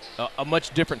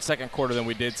much different second quarter than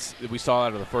we saw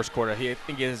out of the first quarter. I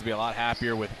think he has to be a lot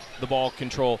happier with the ball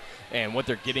control and what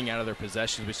they're getting out of their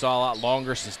possessions. We saw a lot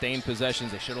longer sustained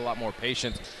possessions. They showed a lot more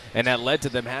patience, and that led to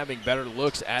them having better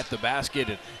looks at the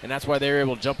basket, and that's why they were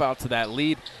able to jump out to that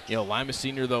lead. Lima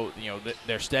Senior, though,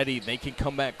 they're steady. They can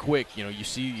come back quick. You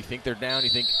think they're down. You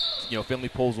think, Findlay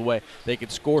pulls away. They can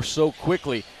score so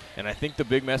quickly. And I think the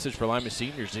big message for Lima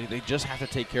Seniors, they just have to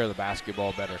take care of the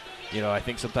basketball better. I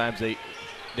think sometimes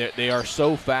they are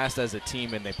so fast as a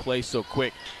team and they play so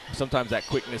quick. Sometimes that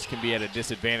quickness can be at a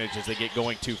disadvantage as they get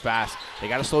going too fast. They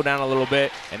got to slow down a little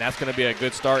bit, and that's going to be a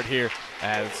good start here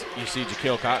as you see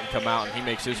Jaquil Cotton come out and he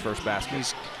makes his first basket.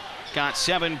 He's got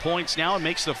 7 points now and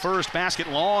makes the first basket.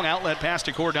 Long outlet pass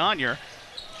to Cordonier.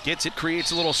 Gets it,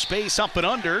 creates a little space up and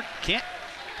under. Can't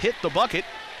hit the bucket,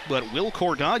 but Will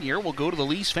Cordonier will go to the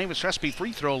least famous recipe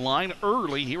free throw line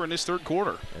early here in this third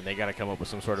quarter. And they got to come up with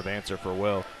some sort of answer for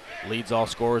Will. Leads all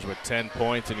scorers with 10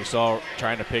 points, and you saw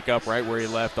trying to pick up right where he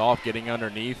left off, getting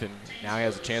underneath, and now he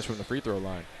has a chance from the free throw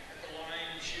line.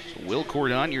 So Will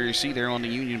Cordonier, you see there on the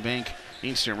Union Bank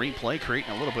instant replay,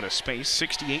 creating a little bit of space.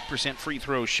 68% free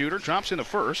throw shooter, drops in the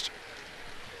first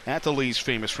at the least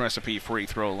famous recipe free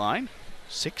throw line.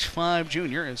 6'5"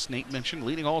 junior, as Nate mentioned,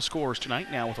 leading all scorers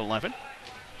tonight, now with 11.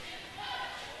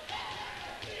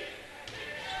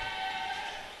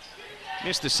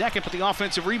 Missed the second, but the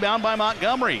offensive rebound by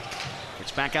Montgomery.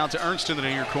 It's back out to Ernst in the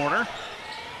near corner.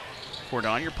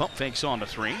 Cordonier pump fakes on the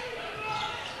 3.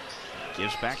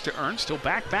 Gives back to Ernst. Still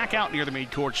back out near the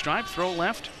midcourt stripe. Throw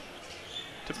left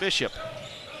to Bishop.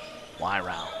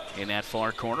 Wyrow in that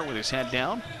far corner with his head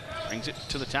down. Brings it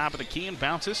to the top of the key and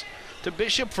bounces to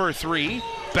Bishop for 3.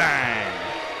 Bang!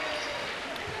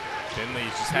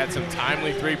 Findlay's just had some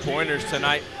timely three-pointers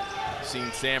tonight.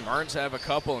 Seen Sam Ernst have a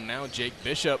couple, and now Jake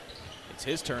Bishop. It's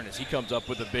his turn as he comes up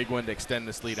with a big one to extend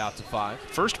this lead out to 5.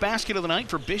 First basket of the night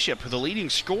for Bishop, the leading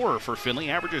scorer for Findlay,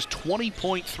 averages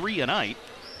 20.3 a night.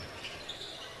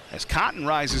 As Cotton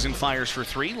rises and fires for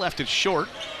 3, left it short.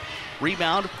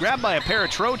 Rebound, grabbed by a pair of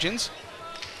Trojans.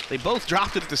 They both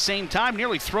dropped it at the same time,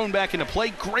 nearly thrown back into play.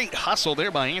 Great hustle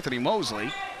there by Anthony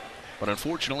Mosley. But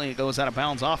unfortunately, it goes out of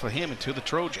bounds off of him into the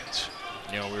Trojans.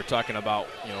 We were talking about,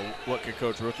 what could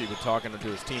Coach Rookie be talking to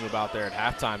his team about there at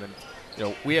halftime.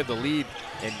 And we have the lead,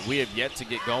 and we have yet to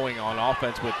get going on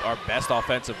offense with our best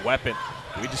offensive weapon.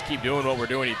 We just keep doing what we're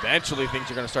doing. Eventually,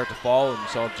 things are going to start to fall, and you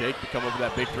saw Jake come up with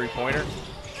that big three-pointer.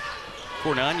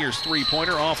 Cordonier's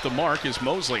three-pointer off the mark as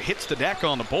Mosley hits the deck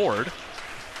on the board.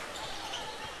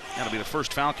 That'll be the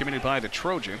first foul committed by the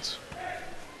Trojans.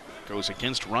 Goes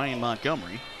against Ryan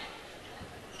Montgomery.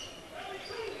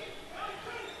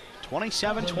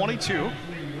 27-22.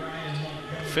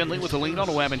 Findlay with the lead on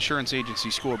the Webb Insurance Agency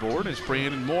scoreboard as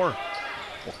Brandon Moore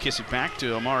will kiss it back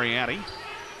to Amari Addy.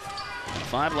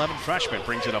 5'11" freshman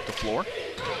brings it up the floor.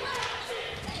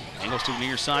 Angles to the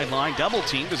near sideline, double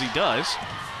teamed as he does.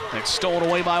 And it's stolen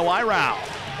away by Wyrow.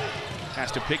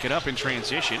 Has to pick it up in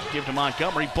transition. Give to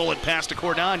Montgomery, bullet pass to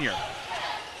Cordonier.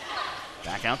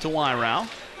 Back out to Wyrow.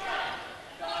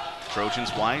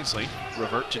 Trojans wisely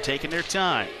revert to taking their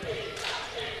time.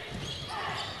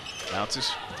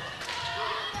 Bounces.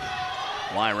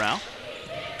 Wyrow.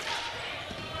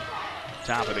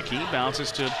 Top of the key,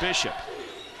 bounces to Bishop.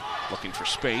 Looking for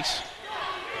space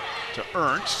to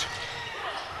Ernst.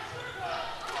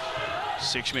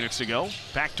 6 minutes to go.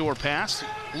 Backdoor pass.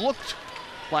 Looked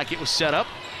like it was set up.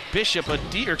 Bishop,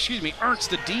 Ernst,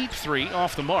 the deep 3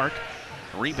 off the mark.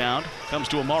 Rebound comes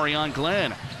to Amarion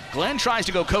Glenn. Glenn tries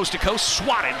to go coast to coast,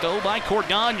 swatted though by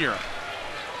Cordonier.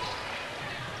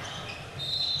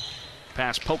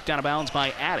 Pass poked out of bounds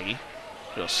by Addy.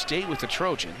 He'll stay with the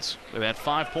Trojans with that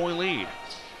 5-point lead.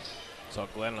 Saw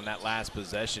Glenn on that last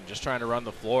possession, just trying to run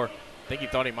the floor. I think he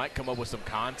thought he might come up with some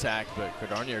contact, but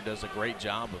Cordonier does a great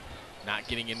job of not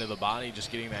getting into the body,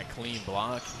 just getting that clean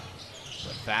block.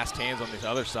 But fast hands on the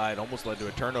other side almost led to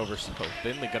a turnover, so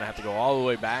Findlay going to have to go all the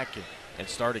way back and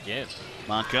start again.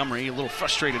 Montgomery a little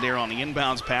frustrated there on the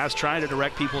inbounds pass, trying to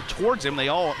direct people towards him. They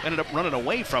all ended up running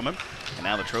away from him, and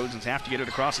now the Trojans have to get it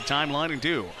across the timeline and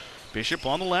do. Bishop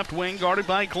on the left wing, guarded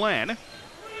by Glenn.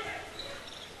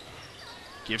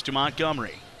 Gives to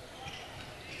Montgomery.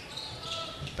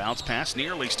 Bounce pass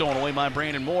nearly stolen away by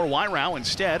Brandon Moore. Wyrau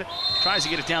instead tries to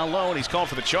get it down low, and he's called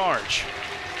for the charge.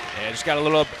 Yeah, just got a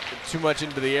little too much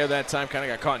into the air that time. Kind of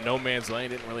got caught in no man's lane.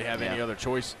 Didn't really have any other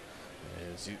choice.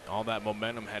 All that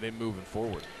momentum had him moving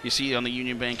forward. You see on the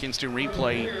Union Bank instant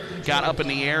replay, got up in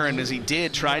the air, and as he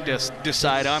did, tried to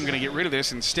decide, I'm going to get rid of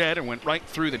this instead, and went right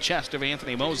through the chest of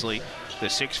Anthony Mosley. The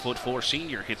 6'4"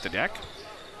 senior hit the deck.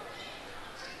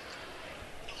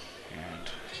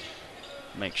 And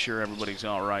make sure everybody's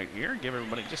all right here. Give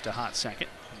everybody just a hot second.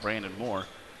 Brandon Moore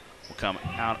will come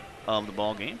out of the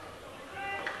ball game.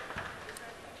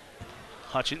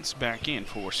 Hutchins back in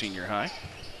for senior high.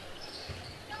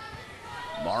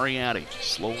 Mariatti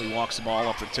slowly walks the ball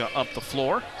up the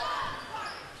floor.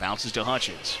 Bounces to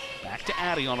Hutchins. Back to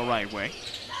Addy on the right wing.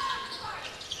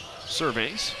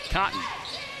 Surveys. Cotton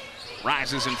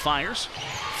rises and fires.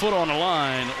 Foot on the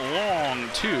line. Long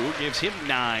two. Gives him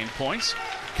 9 points.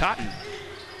 Cotton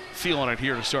feeling it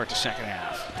here to start the second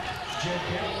half.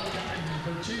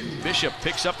 Bishop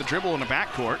picks up the dribble in the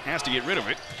backcourt. Has to get rid of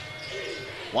it.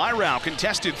 Wyrau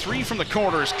contested three from the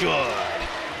corner is good.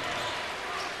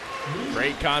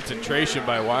 Great concentration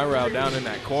by Wyrau down in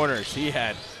that corner as he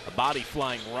had a body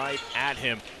flying right at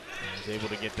him. He was able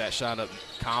to get that shot up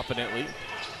confidently.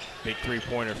 Big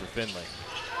three-pointer for Findlay.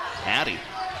 Addy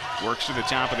works to the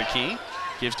top of the key,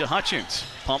 gives to Hutchins.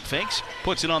 Pump fakes,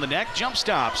 puts it on the deck, jump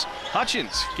stops.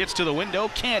 Hutchins gets to the window,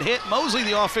 can't hit. Mosley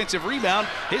the offensive rebound.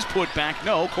 His put back,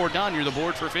 no. Cordonier the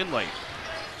board for Findlay.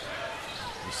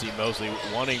 You see Mosley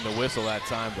wanting the whistle that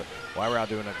time, but Wyrau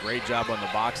doing a great job on the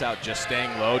box out, just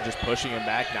staying low, just pushing him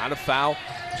back. Not a foul,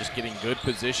 just getting good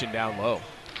position down low.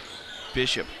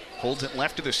 Bishop holds it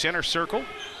left to the center circle.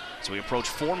 So we approach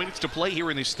 4 minutes to play here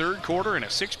in this third quarter and a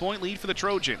 6-point lead for the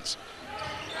Trojans.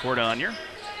 Cordonier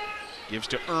gives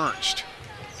to Ernst.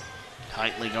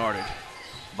 Tightly guarded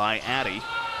by Addy.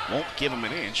 Won't give him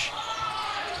an inch.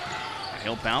 And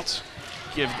he'll bounce.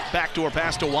 Give backdoor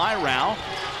pass to Wyrau.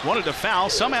 Wanted to foul,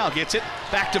 somehow gets it.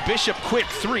 Back to Bishop, quick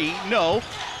three, no.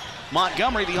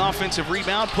 Montgomery, the offensive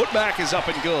rebound. Putback is up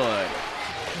and good.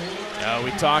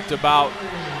 We talked about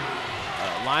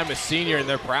Lima Senior and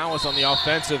their prowess on the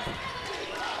offensive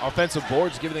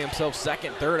boards, giving themselves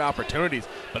second, third opportunities.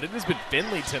 But it has been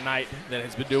Findlay tonight that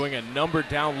has been doing a number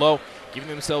down low, giving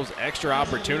themselves extra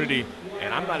opportunity.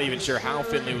 And I'm not even sure how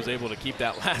Findlay was able to keep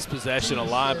that last possession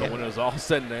alive, but when it was all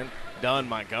said and done,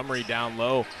 Montgomery down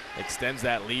low extends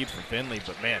that lead for Findlay.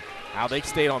 But man, how they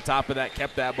stayed on top of that,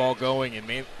 kept that ball going,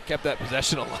 and kept that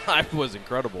possession alive was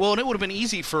incredible. Well, and it would have been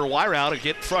easy for Wyrau to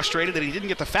get frustrated that he didn't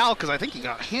get the foul, because I think he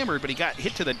got hammered, but he got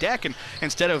hit to the deck, and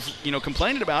instead of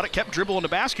complaining about it, kept dribbling the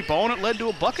basketball, and it led to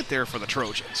a bucket there for the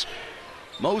Trojans.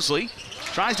 Mosley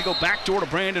tries to go backdoor to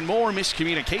Brandon Moore.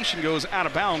 Miscommunication goes out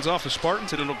of bounds off the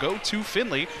Spartans, and it'll go to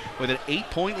Findlay with an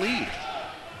 8-point lead.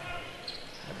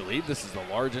 I believe this is the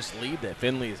largest lead that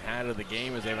Findlay has had of the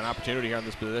game, as they have an opportunity here on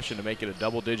this possession to make it a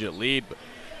double-digit lead. But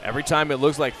every time it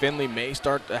looks like Findlay may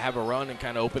start to have a run and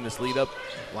kind of open this lead up,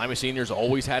 Lima Senior's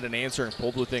always had an answer and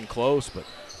pulled within close, but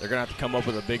they're going to have to come up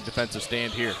with a big defensive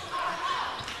stand here.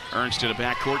 Ernst to the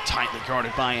backcourt, tightly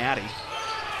guarded by Addy.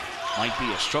 Might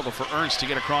be a struggle for Ernst to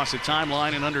get across the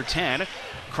timeline in under 10.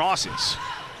 Crosses.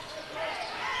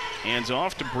 Hands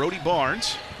off to Brody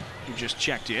Barnes, who just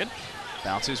checked in.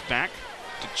 Bounces back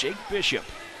to Jake Bishop.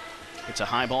 It's a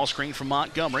high ball screen from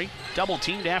Montgomery. Double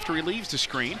teamed after he leaves the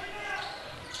screen.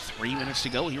 3 minutes to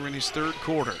go here in his third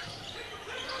quarter.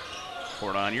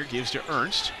 Cordonier gives to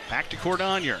Ernst. Back to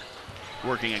Cordonier.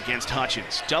 Working against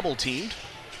Hutchins. Double teamed.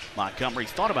 Montgomery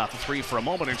thought about the three for a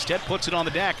moment. Instead puts it on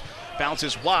the deck.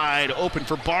 Bounces wide open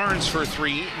for Barnes for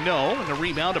three. No. And the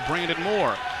rebound to Brandon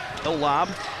Moore. He'll lob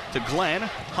to Glenn.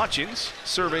 Hutchins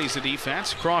surveys the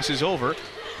defense. Crosses over.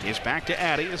 Is back to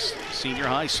Addy as senior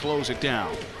high slows it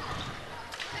down.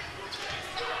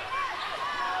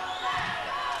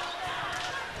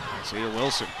 Isaiah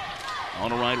Wilson on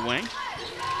the right wing.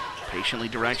 Patiently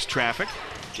directs traffic.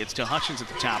 Gets to Hutchins at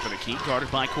the top of the key.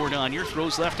 Guarded by Cordonier.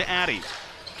 Throws left to Addy.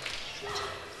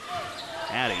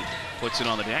 Addy puts it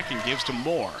on the deck and gives to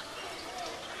Moore.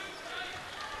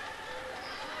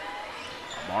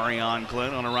 Marion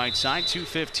Glenn on the right side.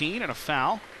 2:15 and a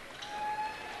foul.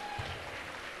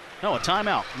 No, a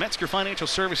timeout. Metzger Financial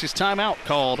Services timeout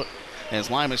called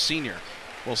as Lima Senior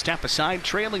will step aside,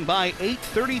 trailing by 8,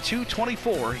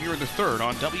 32-24 here in the third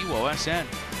on WOSN.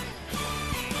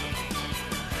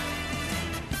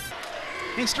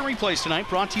 Instant replays tonight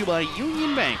brought to you by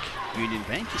Union Bank. Union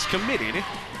Bank is committed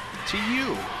to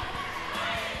you.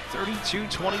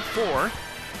 32-24.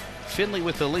 Findlay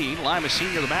with the lead. Lima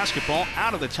Senior the basketball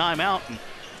out of the timeout. And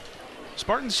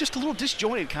Spartans just a little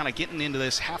disjointed kind of getting into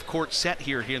this half-court set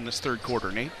here in this third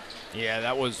quarter, Nate. Yeah,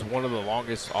 that was one of the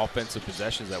longest offensive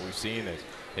possessions that we've seen.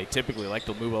 They typically like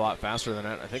to move a lot faster than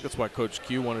that. I think that's why Coach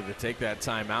Q wanted to take that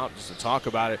timeout just to talk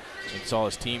about it and saw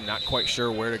his team not quite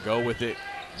sure where to go with it,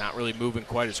 not really moving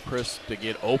quite as crisp to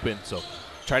get open. So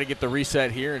try to get the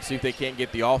reset here and see if they can't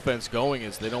get the offense going,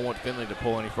 as they don't want Findlay to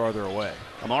pull any farther away.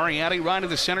 Amari Addy right of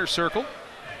the center circle.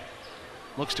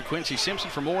 Looks to Quincy Simpson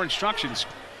for more instructions.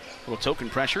 A little token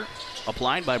pressure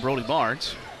applied by Brody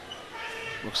Barnes.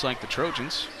 Looks like the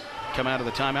Trojans come out of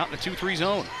the timeout in a 2-3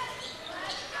 zone.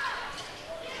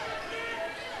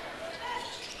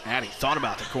 Addy thought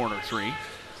about the corner three.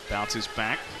 Bounces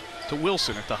back to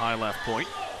Wilson at the high left point.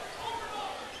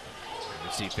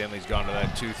 You see Findlay's gone to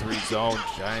that 2-3 zone,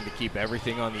 trying to keep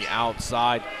everything on the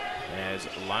outside, as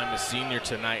Lima Senior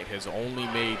tonight has only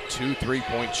made 2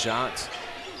 3-point shots.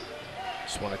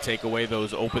 Just want to take away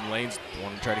those open lanes.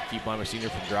 Want to try to keep Lima Senior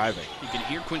from driving. You can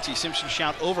hear Quincy Simpson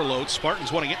shout overload.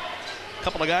 Spartans wanting it. A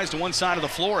couple of guys to one side of the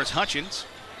floor as Hutchins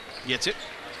gets it,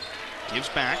 gives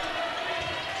back.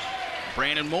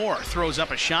 Brandon Moore throws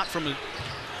up a shot from the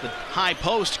high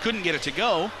post, couldn't get it to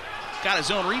go. Got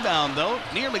his own rebound, though.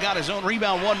 Nearly got his own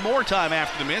rebound one more time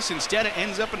after the miss. Instead, it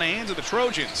ends up in the hands of the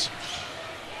Trojans.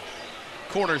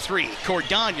 Corner three,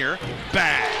 Cordonier,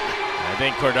 bang. I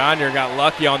think Cordonier got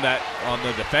lucky on the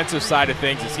defensive side of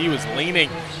things as he was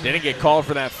leaning. Didn't get called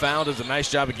for that foul. Does a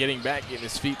nice job of getting back, getting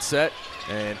his feet set.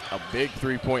 And a big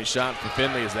 3-point shot for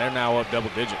Findlay as they're now up double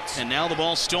digits. And now the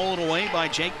ball stolen away by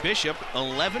Jake Bishop.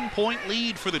 11-point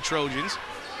lead for the Trojans.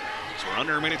 So we're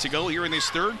under a minute to go here in this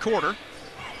third quarter.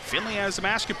 Findlay has the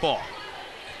basketball.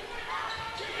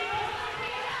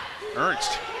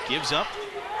 Ernst gives up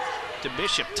to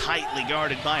Bishop, tightly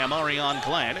guarded by Amarion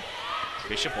Glenn.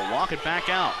 Bishop will walk it back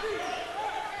out.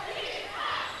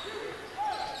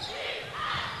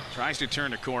 Tries to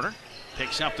turn the corner,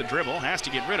 picks up the dribble, has to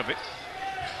get rid of it.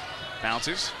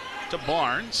 Bounces to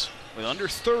Barnes with under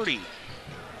 30.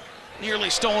 Nearly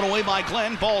stolen away by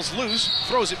Glenn, ball's loose,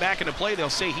 throws it back into play. They'll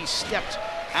say he stepped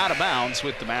out of bounds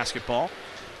with the basketball.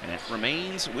 And it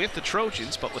remains with the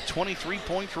Trojans, but with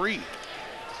 23.3.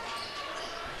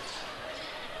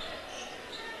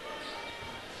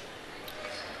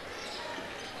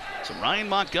 So Ryan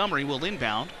Montgomery will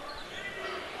inbound.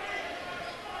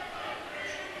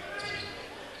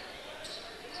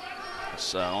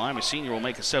 Lima Senior will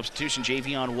make a substitution.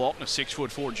 Javion Walton, a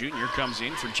 6'4" junior, comes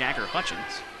in for Jagger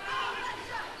Hutchins.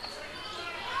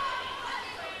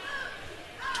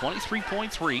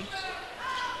 23.3.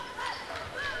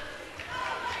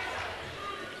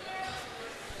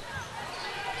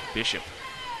 Bishop,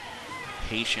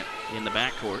 patient in the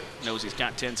backcourt, knows he's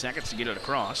got 10 seconds to get it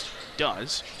across.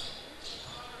 Does.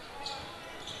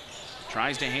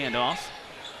 Tries to hand off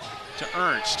to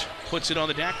Ernst. Puts it on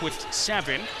the deck with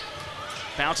 7.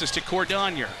 Bounces to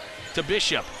Cordonier. To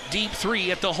Bishop. Deep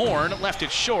three at the horn. Left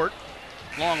it short.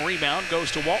 Long rebound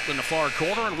goes to Walton in the far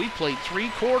corner, and we've played 3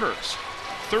 quarters.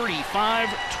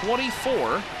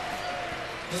 35-24.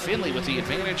 Findlay with the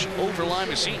advantage over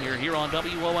Lima Senior here on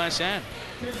WOSN.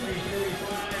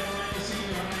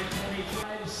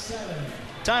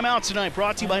 Timeout tonight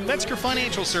brought to you by Metzger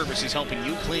Financial Services, helping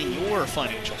you plan your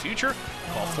financial future.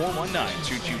 Call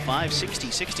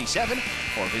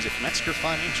 419-225-6067 or visit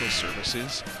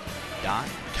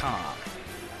MetzgerFinancialServices.com.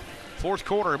 Fourth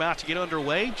quarter about to get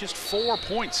underway. Just 4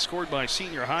 points scored by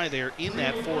Senior High there in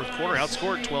that fourth quarter.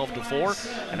 Outscored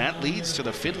 12-4, and that leads to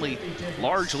the Findlay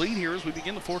large lead here as we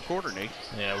begin the fourth quarter, Nate.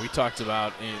 Yeah, we talked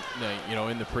about in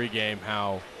the pregame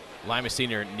how Lima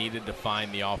Senior needed to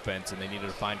find the offense, and they needed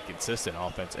to find consistent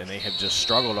offense, and they have just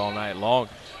struggled all night long.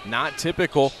 Not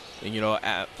typical,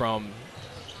 from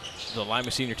the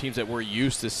Lima Senior teams that we're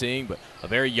used to seeing, but a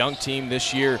very young team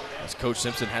this year, as Coach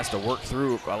Simpson has to work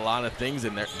through a lot of things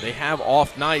in there. They have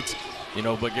off nights,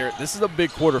 but Garrett, this is a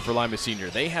big quarter for Lima Senior.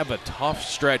 They have a tough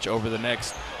stretch over the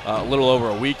next little over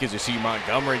a week as you see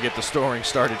Montgomery get the scoring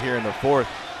started here in the fourth.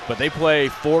 But they play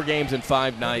 4 games in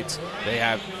 5 nights. They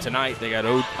have tonight. They got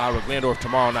out of Glandorf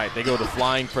tomorrow night. They go to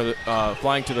flying to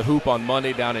the hoop on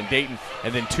Monday down in Dayton,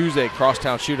 and then Tuesday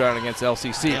crosstown shootout against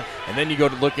LCC. Yeah. And then you go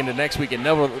to look into next week and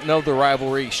another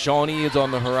rivalry. Shawnee is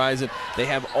on the horizon. They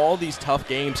have all these tough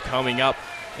games coming up,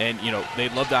 and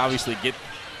they'd love to obviously get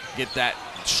that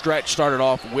stretch started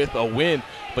off with a win.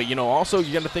 But, you know, also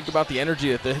you got to think about the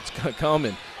energy that's going to come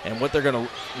and what they're going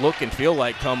to look and feel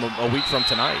like come a week from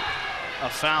tonight. A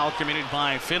foul committed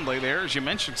by Findlay there. As you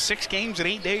mentioned, 6 games in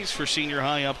 8 days for senior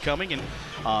high upcoming, and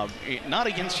not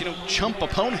against, you know, chump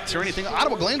opponents or anything.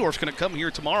 Ottawa Glandorf's going to come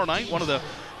here tomorrow night, one of the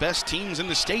best teams in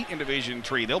the state in Division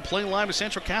III. They'll play Lima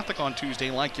Central Catholic on Tuesday,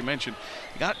 like you mentioned.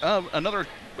 You got another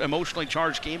emotionally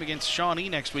charged game against Shawnee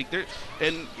next week.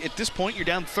 And at this point, you're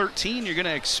down 13. You're going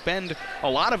to expend a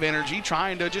lot of energy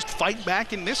trying to just fight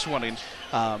back in this one. And,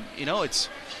 you know, it's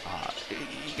you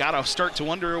got to start to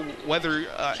wonder whether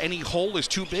any hole is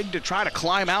too big to try to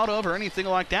climb out of or anything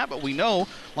like that. But we know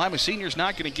Lima Senior's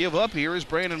not going to give up here as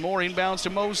Brandon Moore inbounds to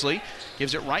Mosley.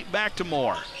 Gives it right back to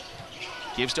Moore.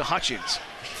 Gives to Hutchins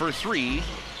for 3.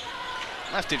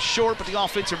 Left it short, but the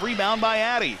offensive rebound by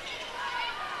Addy.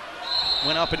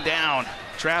 Went up and down.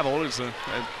 Travel is the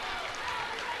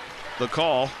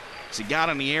call. As he got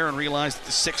in the air and realized that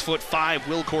the 6'5"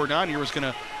 Will Cordonier was going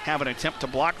to have an attempt to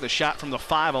block the shot from the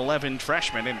 5'11"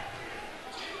 freshman, and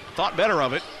thought better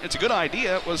of it. It's a good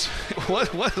idea. It was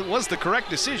the correct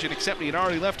decision, except he had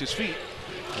already left his feet.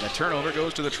 And the turnover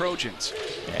goes to the Trojans.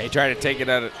 Yeah, he tried to take it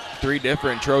out of 3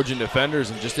 different Trojan defenders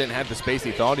and just didn't have the space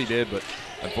he thought he did, but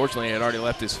unfortunately he had already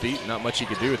left his feet. Not much he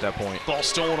could do at that point. Ball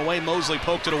stolen away. Mosley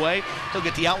poked it away. He'll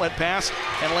get the outlet pass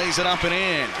and lays it up and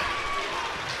in.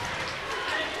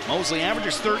 Mosley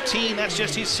averages 13. That's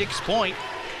just his 6th point.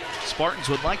 Spartans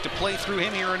would like to play through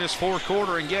him here in this 4th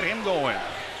quarter and get him going.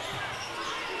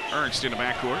 Ernst in the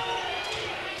backcourt.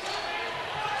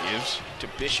 Gives to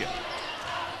Bishop.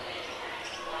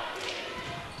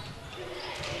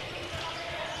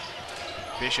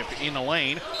 Bishop in the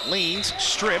lane. Leans,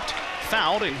 stripped,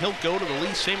 fouled, and he'll go to the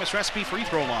Lee's famous recipe free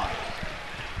throw line.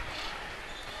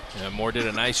 Yeah, Moore did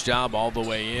a nice job all the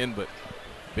way in, but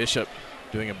Bishop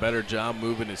doing a better job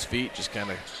moving his feet, just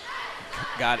kind of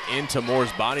got into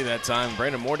Moore's body that time.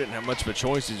 Brandon Moore didn't have much of a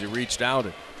choice as he reached out,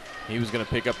 and he was going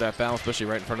to pick up that foul, especially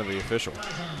right in front of the official.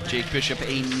 Jake Bishop,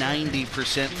 a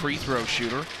 90% free throw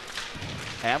shooter.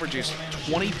 Averages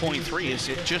 20.3, is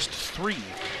it just 3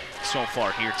 so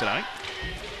far here tonight.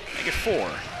 Make it 4.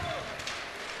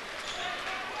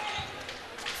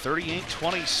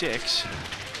 38-26.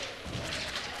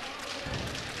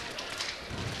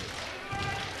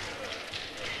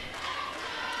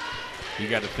 You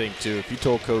got to think, too, if you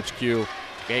told Coach Q,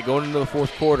 okay, going into the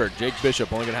 4th quarter, Jake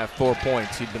Bishop only going to have 4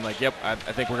 points, he'd been like, yep, I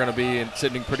think we're going to be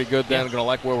sitting pretty good then, going to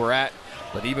like where we're at.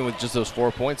 But even with just those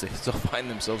 4 points, they still find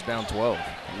themselves down 12.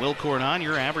 Will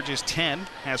Cordonier averages 10,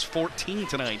 has 14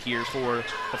 tonight here for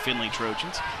the Findlay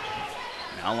Trojans.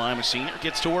 Now Lima Senior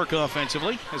gets to work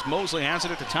offensively as Mosley has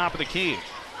it at the top of the key.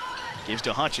 Gives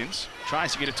to Hutchins,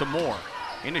 tries to get it to Moore.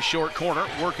 In the short corner,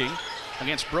 working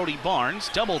against Brody Barnes,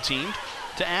 double teamed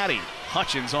to Addy.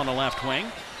 Hutchins on the left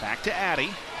wing, back to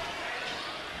Addy.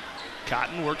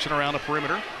 Cotton works it around the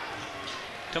perimeter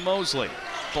to Mosley.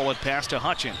 Bullet pass to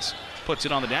Hutchins. Puts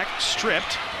it on the deck,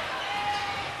 stripped.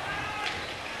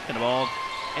 And the ball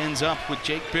ends up with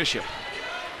Jake Bishop.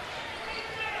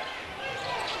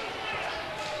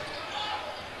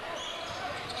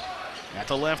 At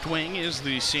the left wing is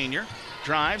the senior.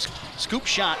 Drives, scoop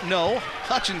shot, no.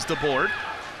 Hutchins the board.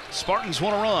 Spartans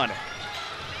want to run.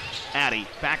 Addy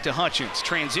back to Hutchins.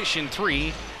 Transition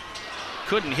 3.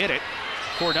 Couldn't hit it.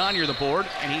 Cordonier the board,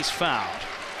 and he's fouled.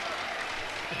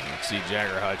 You can see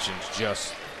Jagger Hutchins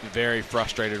just very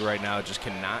frustrated right now. Just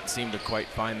cannot seem to quite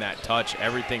find that touch.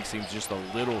 Everything seems just a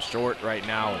little short right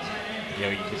now. And, you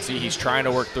know, you can see he's trying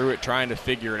to work through it, trying to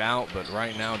figure it out, but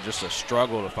right now just a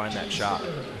struggle to find that shot.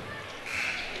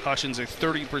 Hutchins a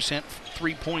 30%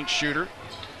 three-point shooter.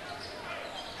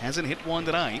 Hasn't hit one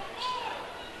tonight.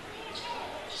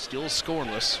 Still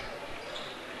scoreless.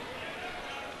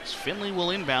 As Findlay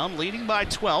will inbound, leading by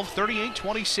 12,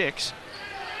 38-26.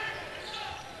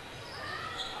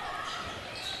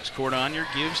 As Cordonier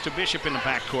gives to Bishop in the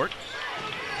backcourt.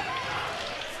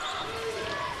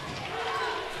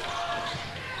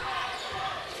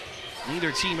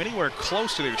 Neither team anywhere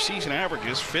close to their season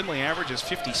averages. Findlay averages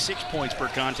 56 points per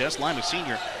contest. Lima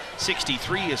Senior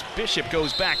 63 as Bishop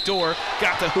goes backdoor.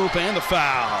 Got the hoop and the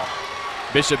foul.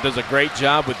 Bishop does a great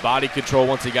job with body control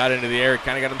once he got into the air. He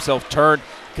kind of got himself turned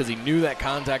because he knew that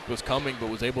contact was coming, but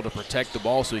was able to protect the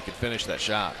ball so he could finish that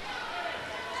shot.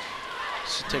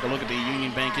 Let's take a look at the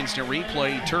Union Bank instant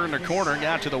replay. He turned the corner,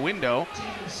 got to the window,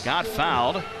 got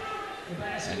fouled.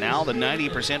 And now the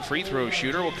 90% free throw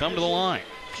shooter will come to the line.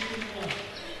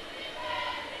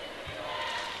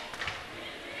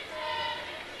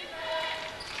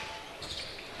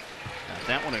 Got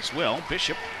that one as well.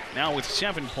 Bishop now with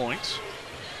 7 points.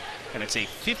 And it's a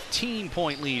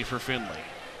 15-point lead for Findlay.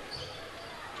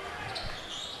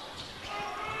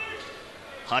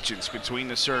 Hutchins between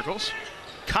the circles.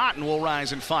 Cotton will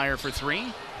rise and fire for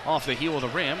three. Off the heel of the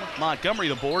rim. Montgomery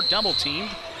the board, double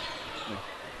teamed.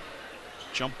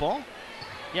 Jump ball?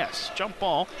 Yes, jump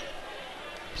ball.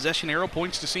 Possession arrow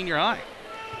points to Senior High.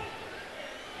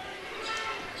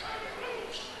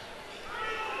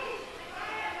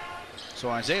 So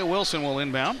Isaiah Wilson will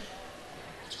inbound.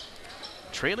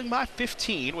 Trailing by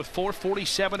 15 with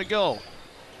 4:47 to go.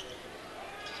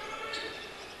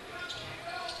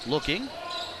 Looking.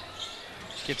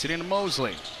 Gets it into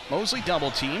Mosley. Mosley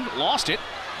double teamed, lost it.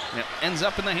 And it ends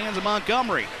up in the hands of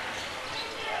Montgomery.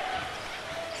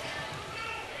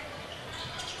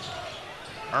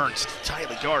 Ernst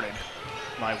tightly guarded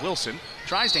by Wilson.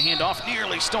 Tries to hand off,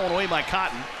 nearly stolen away by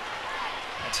Cotton.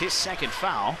 That's his second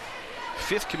foul.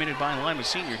 Fifth committed by Lima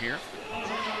Senior here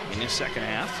in this second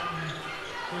half.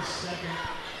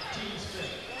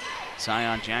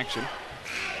 Zion Jackson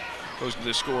goes to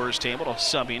the scorer's table to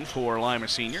sub in for Lima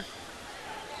Senior.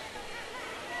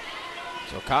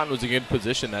 So Cotton was in good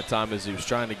position that time as he was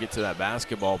trying to get to that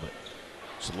basketball, but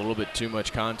just a little bit too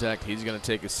much contact. He's going to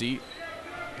take a seat,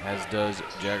 as does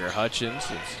Jagger Hutchins.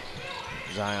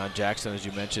 It's Zion Jackson, as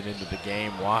you mentioned, into the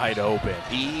game, wide open.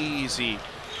 Easy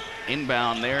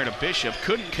inbound there to Bishop.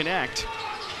 Couldn't connect.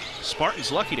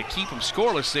 Spartans lucky to keep him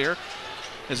scoreless there.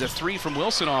 There's a three from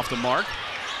Wilson off the mark.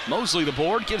 Mosley the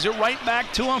board, gives it right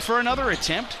back to him for another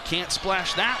attempt. Can't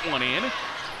splash that one in.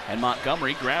 And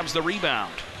Montgomery grabs the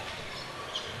rebound.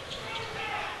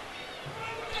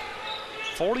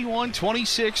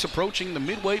 41-26, approaching the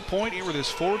midway point here with this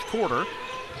fourth quarter.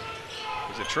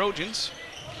 As the Trojans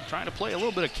trying to play a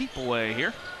little bit of keep away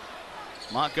here.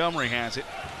 Montgomery has it.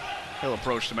 He'll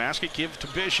approach the basket, give to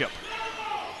Bishop.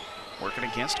 Working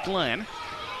against Glenn.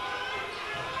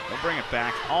 They'll bring it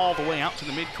back all the way out to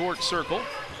the midcourt circle.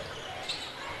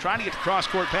 Trying to get the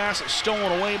cross-court pass,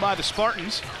 stolen away by the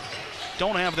Spartans.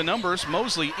 Don't have the numbers.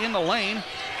 Mosley in the lane,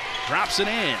 drops it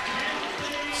in.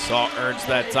 Saw Ernst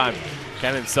that time,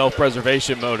 kind of in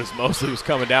self-preservation mode as Mosley was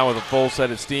coming down with a full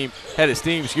head of steam.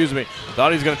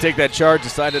 Thought he was going to take that charge,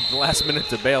 decided at the last minute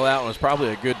to bail out, and it was probably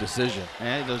a good decision.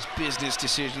 And those business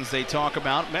decisions they talk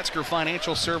about. Metzger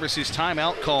Financial Services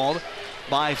timeout called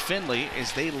by Findlay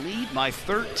as they lead by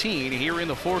 13 here in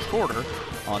the fourth quarter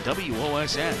on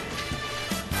WOSN.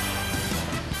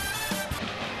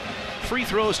 Free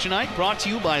throws tonight brought to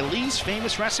you by Lee's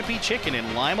Famous Recipe Chicken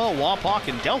in Lima, Wapak,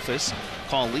 and Delphus.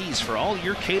 Call Lee's for all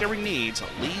your catering needs.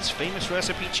 Lee's Famous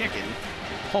Recipe Chicken.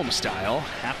 Home style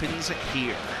happens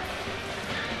here.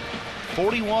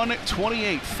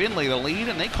 41-28, Findlay the lead,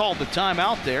 and they called the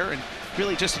timeout there, and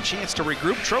really just a chance to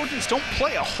regroup. Trojans don't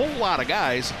play a whole lot of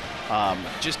guys.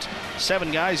 Just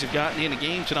 7 guys have gotten in a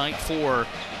game tonight for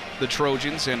the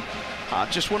Trojans, and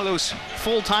just one of those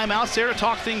full timeouts there to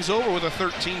talk things over with a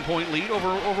 13-point lead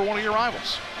over one of your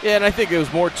rivals. Yeah, and I think it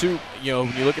was more too, when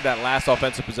you look at that last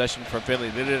offensive possession from Findlay,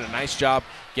 they did a nice job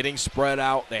getting spread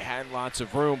out. They had lots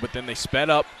of room, but then they sped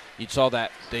up. You saw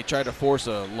that they tried to force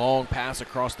a long pass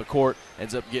across the court,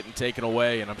 ends up getting taken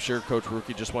away, and I'm sure Coach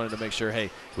Rookie just wanted to make sure,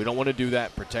 hey, we don't want to do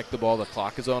that. Protect the ball. The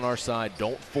clock is on our side.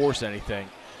 Don't force anything.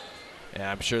 And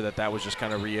I'm sure that was just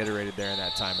kind of reiterated there in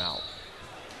that timeout.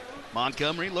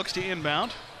 Montgomery looks to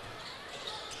inbound.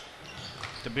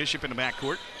 To Bishop in the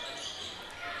backcourt.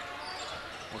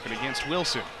 Working against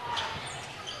Wilson.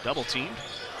 Double teamed.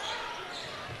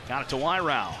 Got it to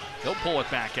Wyrau. He'll pull it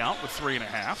back out with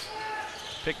 3.5.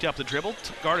 Picked up the dribble,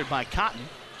 guarded by Cotton.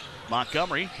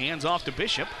 Montgomery hands off to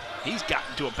Bishop. He's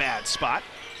gotten to a bad spot.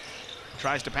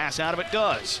 Tries to pass out of it,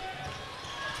 does.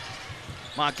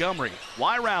 Montgomery,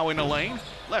 Wyrau in the lane.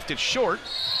 Left it short.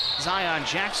 Zion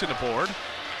Jackson aboard.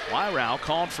 Wyrau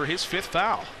called for his 5th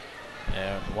foul.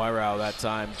 And Wyrau that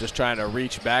time just trying to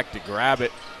reach back to grab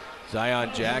it.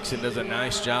 Zion Jackson does a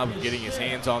nice job of getting his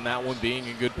hands on that one, being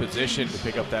in good position to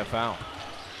pick up that foul.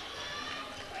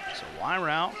 So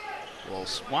Wyrau will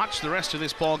watch the rest of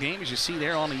this ball game, as you see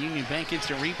there on the Union Bank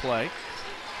Instant Replay.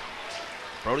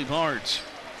 Brody Barnes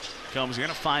comes in,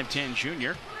 a 5'10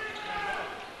 junior.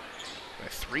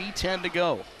 With 3:10 to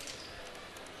go.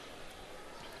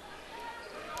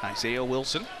 Isaiah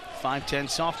Wilson, 5'10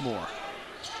 sophomore.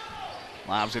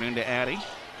 Lobs it into Addy.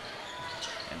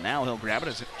 And now he'll grab it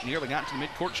as it nearly got to the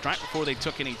midcourt stripe before they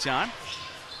took any time.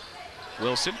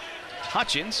 Wilson,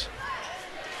 Hutchins.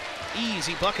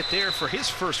 Easy bucket there for his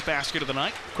first basket of the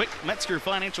night. Quick Metzger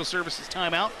Financial Services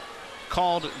timeout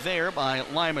called there by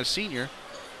Lima Senior.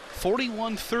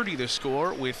 41-30 the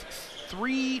score with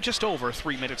just over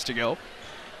 3 minutes to go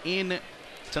in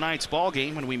tonight's ball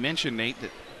game. When we mentioned, Nate,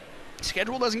 that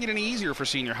schedule doesn't get any easier for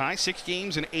Senior High. 6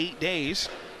 games in 8 days.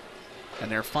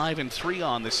 and they're 5-3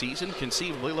 on the season.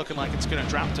 Conceivably looking like it's going to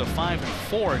drop to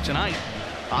 5-4 tonight.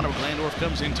 Otto Glandorf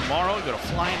comes in tomorrow, going to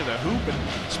fly into the hoop,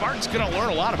 and Spartans going to learn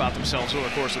a lot about themselves over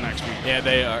the course of the next week. Yeah,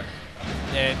 they are.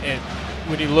 And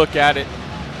when you look at it,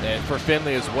 and for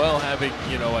Findlay as well, having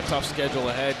a tough schedule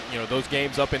ahead, those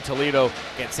games up in Toledo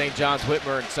against St. John's,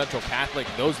 Whitmer, and Central Catholic,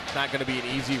 those not going to be an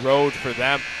easy road for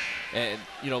them. And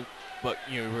but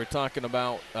we're talking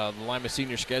about the Lima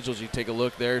Senior schedules. You take a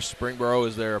look there. Springboro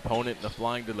is their opponent in the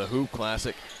Flying to the Hoop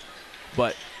Classic.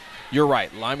 But you're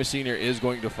right, Lima Senior is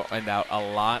going to find out a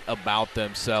lot about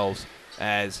themselves,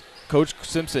 as Coach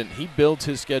Simpson, he builds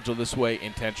his schedule this way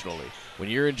intentionally. When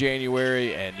you're in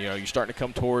January and you're starting to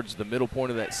come towards the middle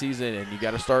point of that season, and you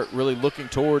got to start really looking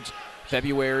towards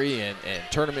February and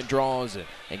tournament draws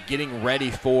and getting ready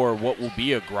for what will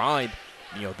be a grind,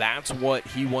 that's what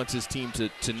he wants his team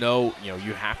to know.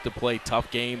 You have to play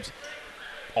tough games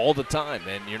all the time,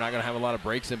 and you're not going to have a lot of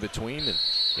breaks in between.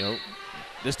 And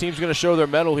this team's going to show their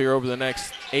mettle here over the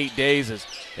next 8 days, as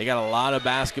they got a lot of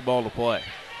basketball to play.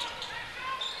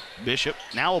 Bishop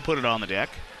now will put it on the deck.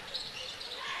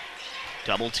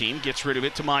 Double team, gets rid of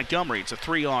it to Montgomery. It's a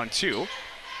 3-on-2.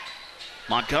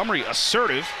 Montgomery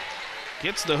assertive,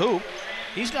 gets the hoop.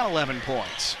 He's got 11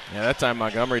 points. Yeah, that time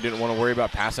Montgomery didn't want to worry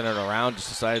about passing it around, just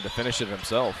decided to finish it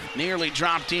himself. Nearly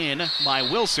dropped in by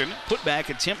Wilson. Put back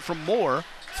attempt from Moore,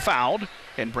 fouled,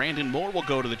 and Brandon Moore will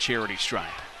go to the charity stripe.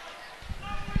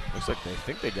 Looks like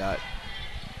they got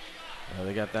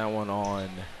that one on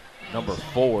number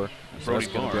 4. So that's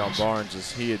going to be on Barnes,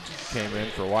 as he had came in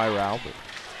for Wyrow.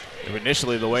 But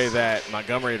initially, the way that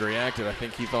Montgomery had reacted, I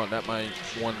think he thought that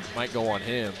might go on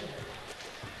him.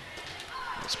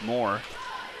 It's Moore.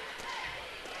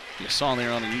 You saw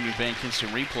there on the Union Bank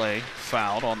instant replay,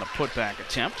 fouled on the putback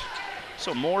attempt.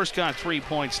 So Moore's got 3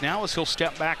 points now, as he'll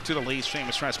step back to the Lee's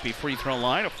famous recipe free throw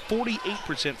line, a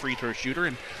 48% free throw shooter.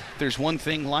 And if there's one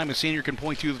thing Lima Senior can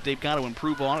point to that they've got to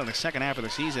improve on in the second half of the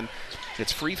season,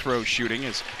 it's free throw shooting,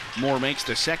 as Moore makes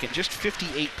the second, just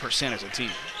 58% as a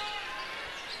team.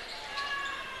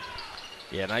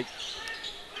 Yeah, and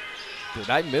did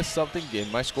I miss something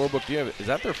in my scorebook? Is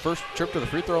that their first trip to the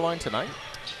free throw line tonight?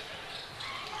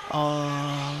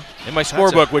 In my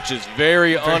scorebook, which is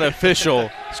very unofficial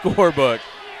scorebook,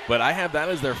 but I have that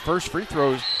as their first free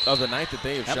throws of the night that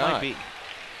they have shot. That might be.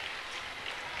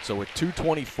 So with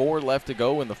 2:24 left to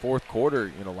go in the fourth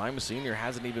quarter, Lima Senior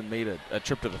hasn't even made a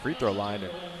trip to the free throw line,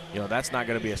 and that's not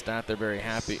going to be a stat they're very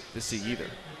happy to see either.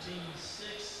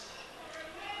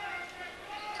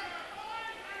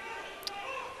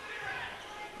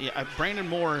 Yeah, Brandon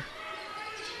Moore.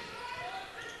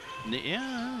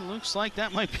 Yeah, looks like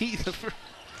that might be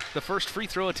the first free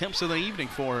throw attempts of the evening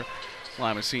for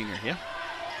Lima Senior. Yeah.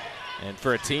 And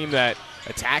for a team that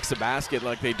attacks the basket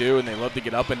like they do, and they love to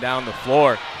get up and down the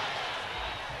floor,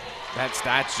 that's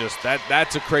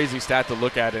a crazy stat to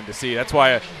look at and to see. That's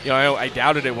why I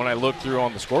doubted it when I looked through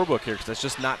on the scorebook here, because that's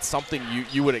just not something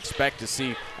you would expect to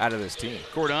see out of this team.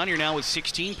 Cordonier now with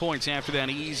 16 points after that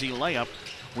easy layup.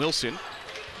 Wilson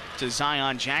to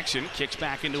Zion Jackson, kicks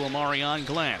back into Amarion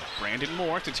Glenn. Brandon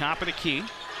Moore at the top of the key.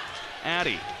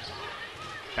 Addy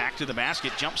back to the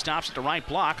basket, jump stops at the right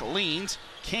block, leans,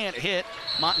 can't hit.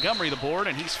 Montgomery the board,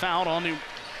 and he's fouled on the,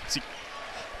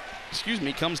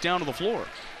 comes down to the floor.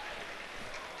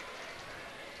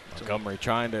 Montgomery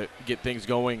trying to get things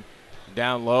going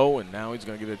down low, and now he's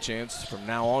going to get a chance. From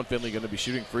now on, Findlay going to be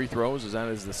shooting free throws, as that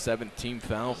is the 17th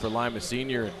foul for Lima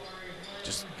Senior.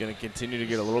 Just going to continue to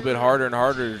get a little bit harder and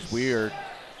harder as we are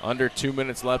under 2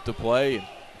 minutes left to play. And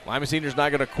Lima Senior's not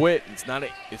going to quit. It's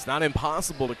not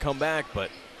impossible to come back,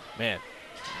 but man,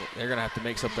 they're going to have to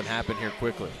make something happen here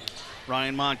quickly.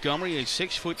 Ryan Montgomery, a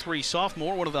 6'3"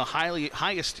 sophomore, one of the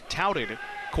highest touted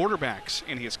quarterbacks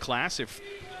in his class. If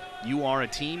you are a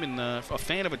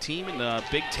fan of a team in the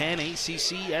Big Ten,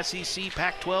 ACC, SEC,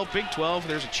 Pac-12, Big 12,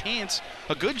 there's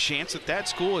a good chance that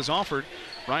school has offered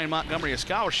Ryan Montgomery a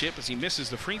scholarship, as he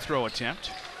misses the free throw attempt.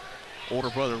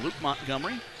 Older brother Luke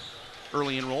Montgomery,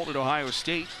 early enrolled at Ohio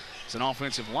State as an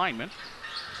offensive lineman.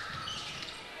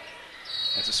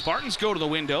 As the Spartans go to the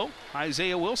window,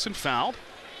 Isaiah Wilson fouled,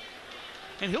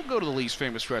 and he'll go to the Lee's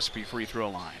famous recipe free throw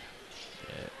line.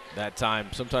 Yeah, that time,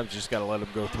 sometimes you just got to let them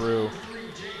go through.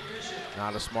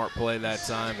 Not a smart play that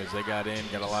time, as they got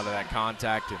a lot of that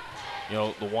contact.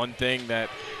 And the one thing that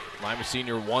Lima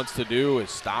Senior wants to do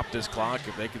is stop this clock.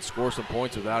 If they can score some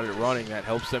points without it running, that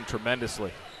helps them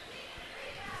tremendously.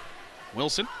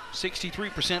 Wilson,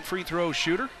 63% free throw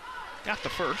shooter, got the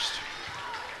first.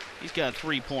 He's got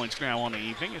 3 points now on the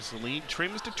evening, as the lead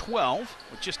trims to 12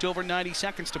 with just over 90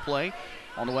 seconds to play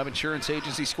on the Web Insurance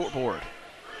Agency scoreboard.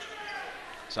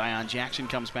 Zion Jackson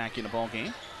comes back in the ball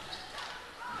game,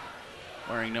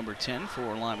 wearing number 10 for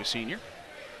Lima Senior.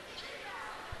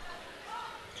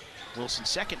 Wilson's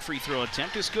second free throw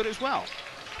attempt is good as well.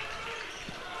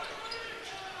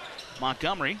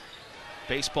 Montgomery,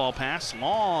 baseball pass,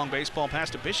 long baseball pass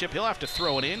to Bishop. He'll have to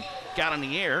throw it in. Got in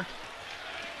the air.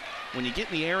 When you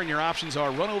get in the air and your options are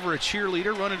run over a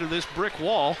cheerleader, run into this brick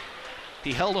wall,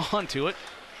 he held on to it,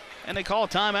 and they call a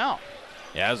timeout.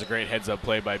 Yeah, that was a great heads-up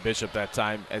play by Bishop that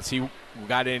time. As he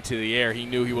got into the air, he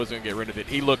knew he wasn't going to get rid of it.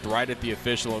 He looked right at the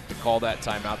official to call that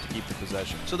timeout to keep the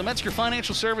possession. So the Metzger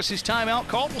Financial Services timeout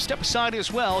called. We'll step aside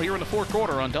as well here in the fourth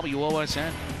quarter on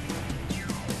WOSN.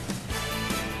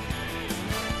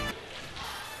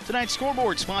 Tonight's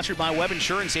scoreboard sponsored by Webb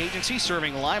Insurance Agency,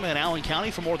 serving Lima and Allen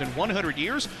County for more than 100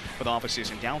 years, with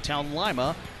offices in downtown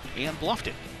Lima and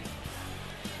Bluffton.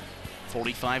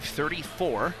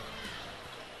 45-34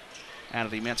 out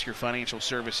of the Metzger Financial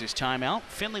Services timeout.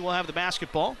 Findlay will have the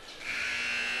basketball.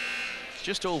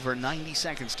 Just over 90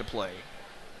 seconds to play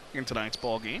in tonight's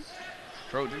ball game.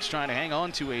 Trojans trying to hang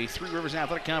on to a Three Rivers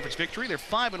Athletic Conference victory. They're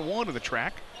 5-1 to the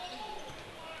track.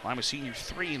 Lima Senior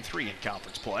 3-3 in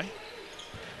conference play.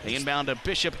 They inbound to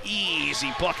Bishop.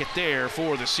 Easy bucket there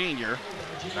for the senior.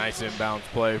 Nice inbounds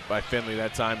play by Findlay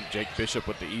that time. Jake Bishop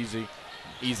with the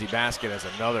easy basket as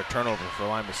another turnover for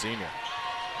Lima Senior.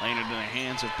 Landed in the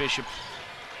hands of Bishop.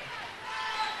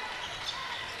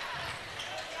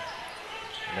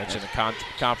 I mentioned the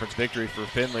conference victory for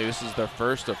Findlay. This is their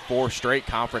first of 4 straight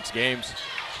conference games.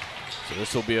 So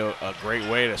this will be a great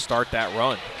way to start that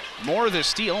run. Moore the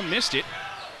steal, missed it.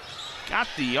 Got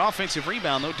the offensive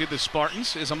rebound, though, did the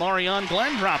Spartans, as Amarion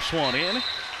Glenn drops one in.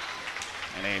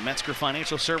 And a Metzger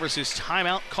Financial Services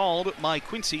timeout called by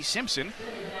Quincy Simpson.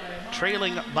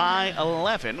 Trailing by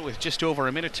 11 with just over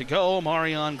a minute to go.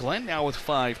 Amarion Glenn now with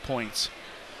 5 points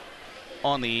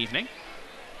on the evening.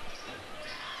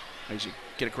 As you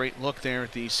get a great look there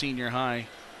at the senior high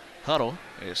huddle,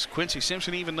 as Quincy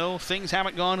Simpson, even though things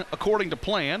haven't gone according to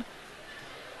plan,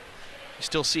 you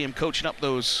still see him coaching up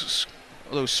those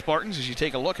Spartans as you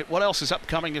take a look at what else is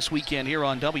upcoming this weekend here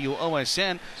on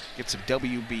WOSN. Get some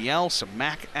WBL, some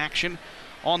MAC action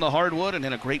on the hardwood, and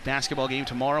then a great basketball game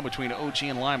tomorrow between OG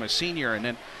and Lima Senior, and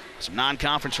then some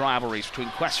non-conference rivalries between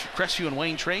Crestview and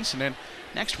Wayne Trace, and then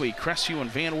next week Crestview and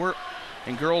Van Wert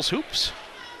and girls hoops,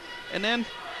 and then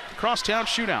the crosstown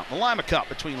shootout, the Lima Cup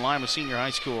between Lima Senior High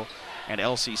School and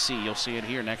LCC. You'll see it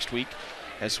here next week,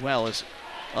 as well as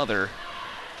other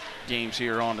games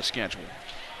here on the schedule.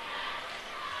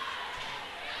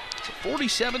 So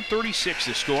 47-36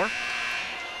 the score.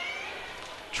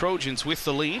 Trojans with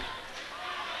the lead.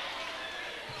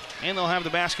 And they'll have the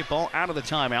basketball out of the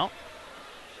timeout.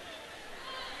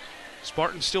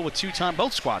 Spartans still with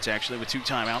both squads actually with 2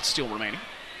 timeouts still remaining.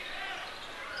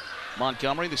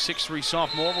 Montgomery, the 6'3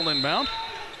 sophomore, will inbound.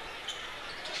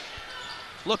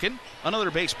 Looking, another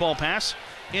baseball pass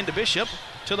into Bishop,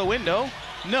 to the window.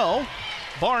 No.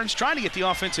 Barnes trying to get the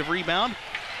offensive rebound.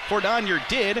 Cordonier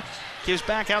did. Gives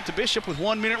back out to Bishop with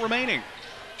 1 minute remaining.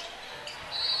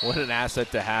 What an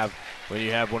asset to have when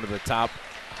you have one of the top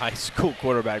high school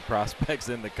quarterback prospects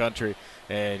in the country,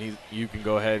 and you can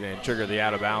go ahead and trigger the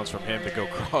out of bounds from him to go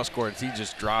cross court. He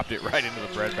just dropped it right into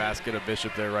the breadbasket of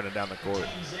Bishop there running down the court.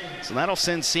 So that'll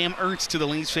send Sam Ernst to the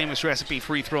Lee's Famous Recipe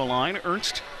free throw line.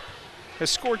 Ernst has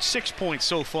scored 6 points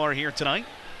so far here tonight.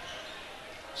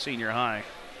 Senior high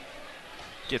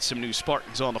gets some new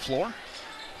Spartans on the floor.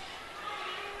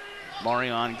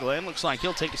 Marion Glenn looks like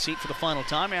he'll take a seat for the final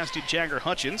time, as did Jagger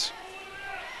Hutchins.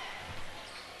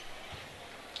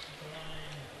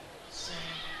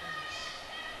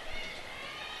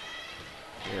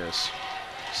 Yes,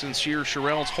 Sincere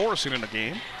Sherrell's Horrison in the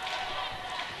game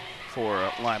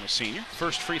for Lima Senior.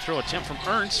 First free throw attempt from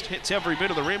Ernst, hits every bit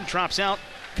of the rim, drops out.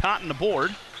 Cotton the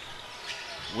board.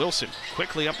 Wilson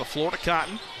quickly up the floor to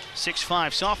Cotton.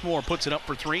 6'5 sophomore puts it up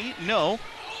for 3. No.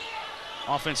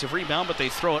 Offensive rebound, but they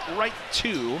throw it right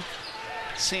to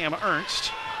Sam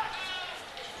Ernst.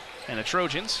 And the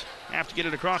Trojans have to get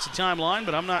it across the timeline,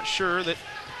 but I'm not sure that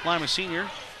Lima Senior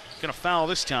is going to foul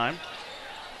this time.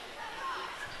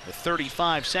 With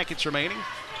 35 seconds remaining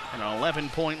and an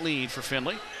 11-point lead for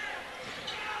Findlay.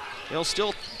 They'll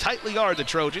still tightly guard the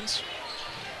Trojans.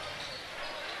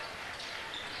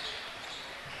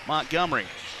 Montgomery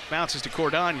bounces to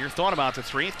Cordonier, thought about the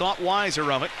 3, thought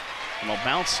wiser of it, and will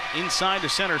bounce inside the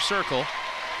center circle.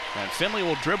 And Findlay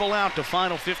will dribble out the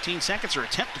final 15 seconds, or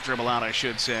attempt to dribble out, I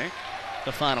should say,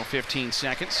 the final 15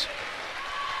 seconds.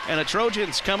 And the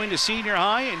Trojans come into senior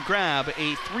high and grab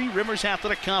a Three Rivers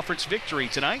Athletic Conference victory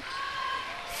tonight.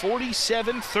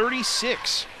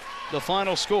 47-36, the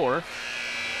final score.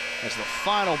 as the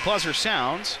final buzzer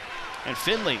sounds. And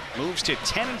Findlay moves to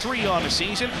 10-3 on the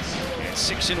season and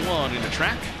 6-1 in the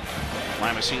track.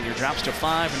 Lima Senior drops to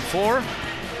 5-4.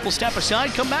 We'll step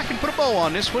aside, come back and put a bow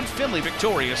on this one. Findlay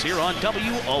victorious here on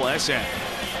WOSN.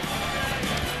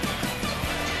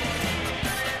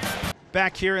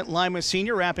 Back here at Lima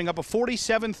Senior, wrapping up a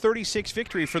 47-36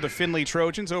 victory for the Findlay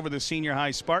Trojans over the Senior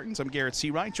High Spartans. I'm Garrett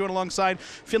Seawright, joined alongside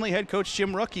Findlay head coach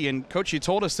Jim Rookie. And Coach, you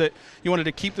told us that you wanted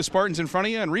to keep the Spartans in front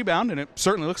of you and rebound, and it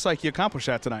certainly looks like you accomplished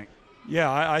that tonight.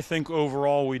 Yeah, I think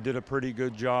overall we did a pretty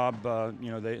good job.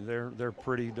 You know, they're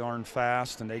pretty darn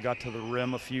fast, and they got to the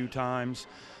rim a few times.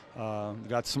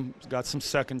 Got some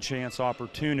second chance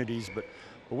opportunities, but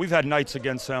we've had nights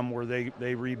against them where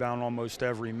they rebound almost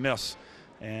every miss.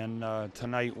 And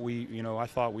tonight I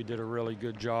thought we did a really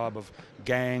good job of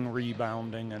gang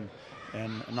rebounding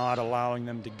and not allowing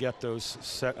them to get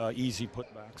those easy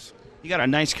putbacks. You got a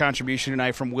nice contribution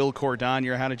tonight from Will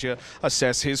Cordonier. How did you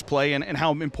assess his play, and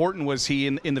how important was he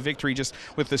in the victory just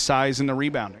with the size and the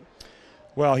rebounding?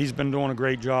 Well, he's been doing a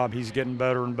great job. He's getting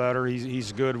better and better.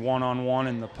 He's good one-on-one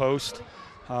in the post.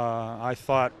 I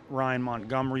thought Ryan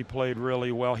Montgomery played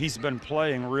really well. He's been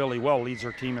playing really well, leads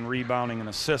our team in rebounding and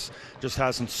assists, just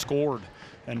hasn't scored.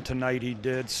 And tonight he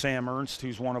did. Sam Ernst,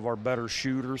 who's one of our better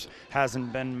shooters,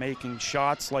 hasn't been making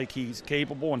shots like he's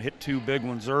capable and hit 2 big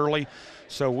ones early.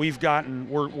 So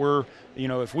we're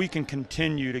if we can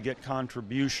continue to get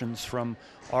contributions from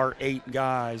our 8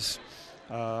 guys,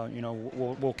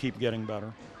 we'll keep getting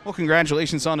better. Well,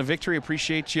 congratulations on the victory.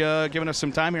 Appreciate you giving us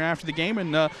some time here after the game,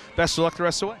 and best of luck the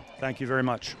rest of the way. Thank you very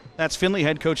much. That's Findlay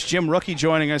head coach Jim Rookie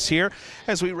joining us here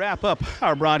as we wrap up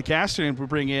our broadcast, and we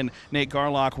bring in Nate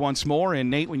Garlock once more.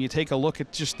 And Nate, when you take a look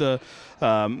at just the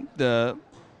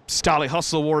Stolly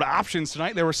Hustle Award options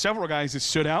tonight, there were several guys that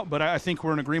stood out, but I think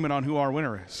we're in agreement on who our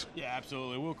winner is. Yeah,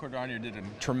 absolutely. Will Cordonier did a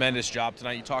tremendous job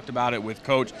tonight. You talked about it with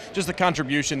Coach, just the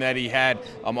contribution that he had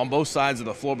on both sides of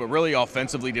the floor, but really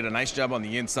offensively did a nice job on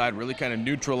the inside, really kind of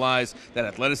neutralized that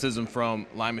athleticism from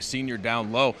Lima Senior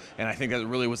down low, and I think that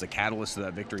really was a catalyst to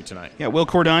that victory tonight. Yeah, Will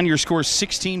Cordonier scores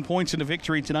 16 points in the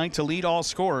victory tonight to lead all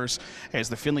scorers as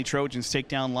the Findlay Trojans take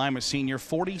down Lima Senior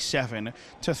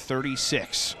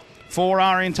 47-36. For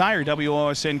our entire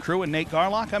WOSN crew and Nate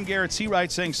Garlock, I'm Garrett Seawright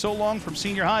saying so long from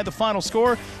Senior High. The final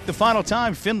score, the final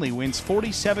time, Findlay wins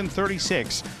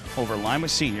 47-36 over Lima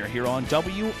Senior here on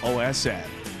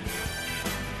WOSN.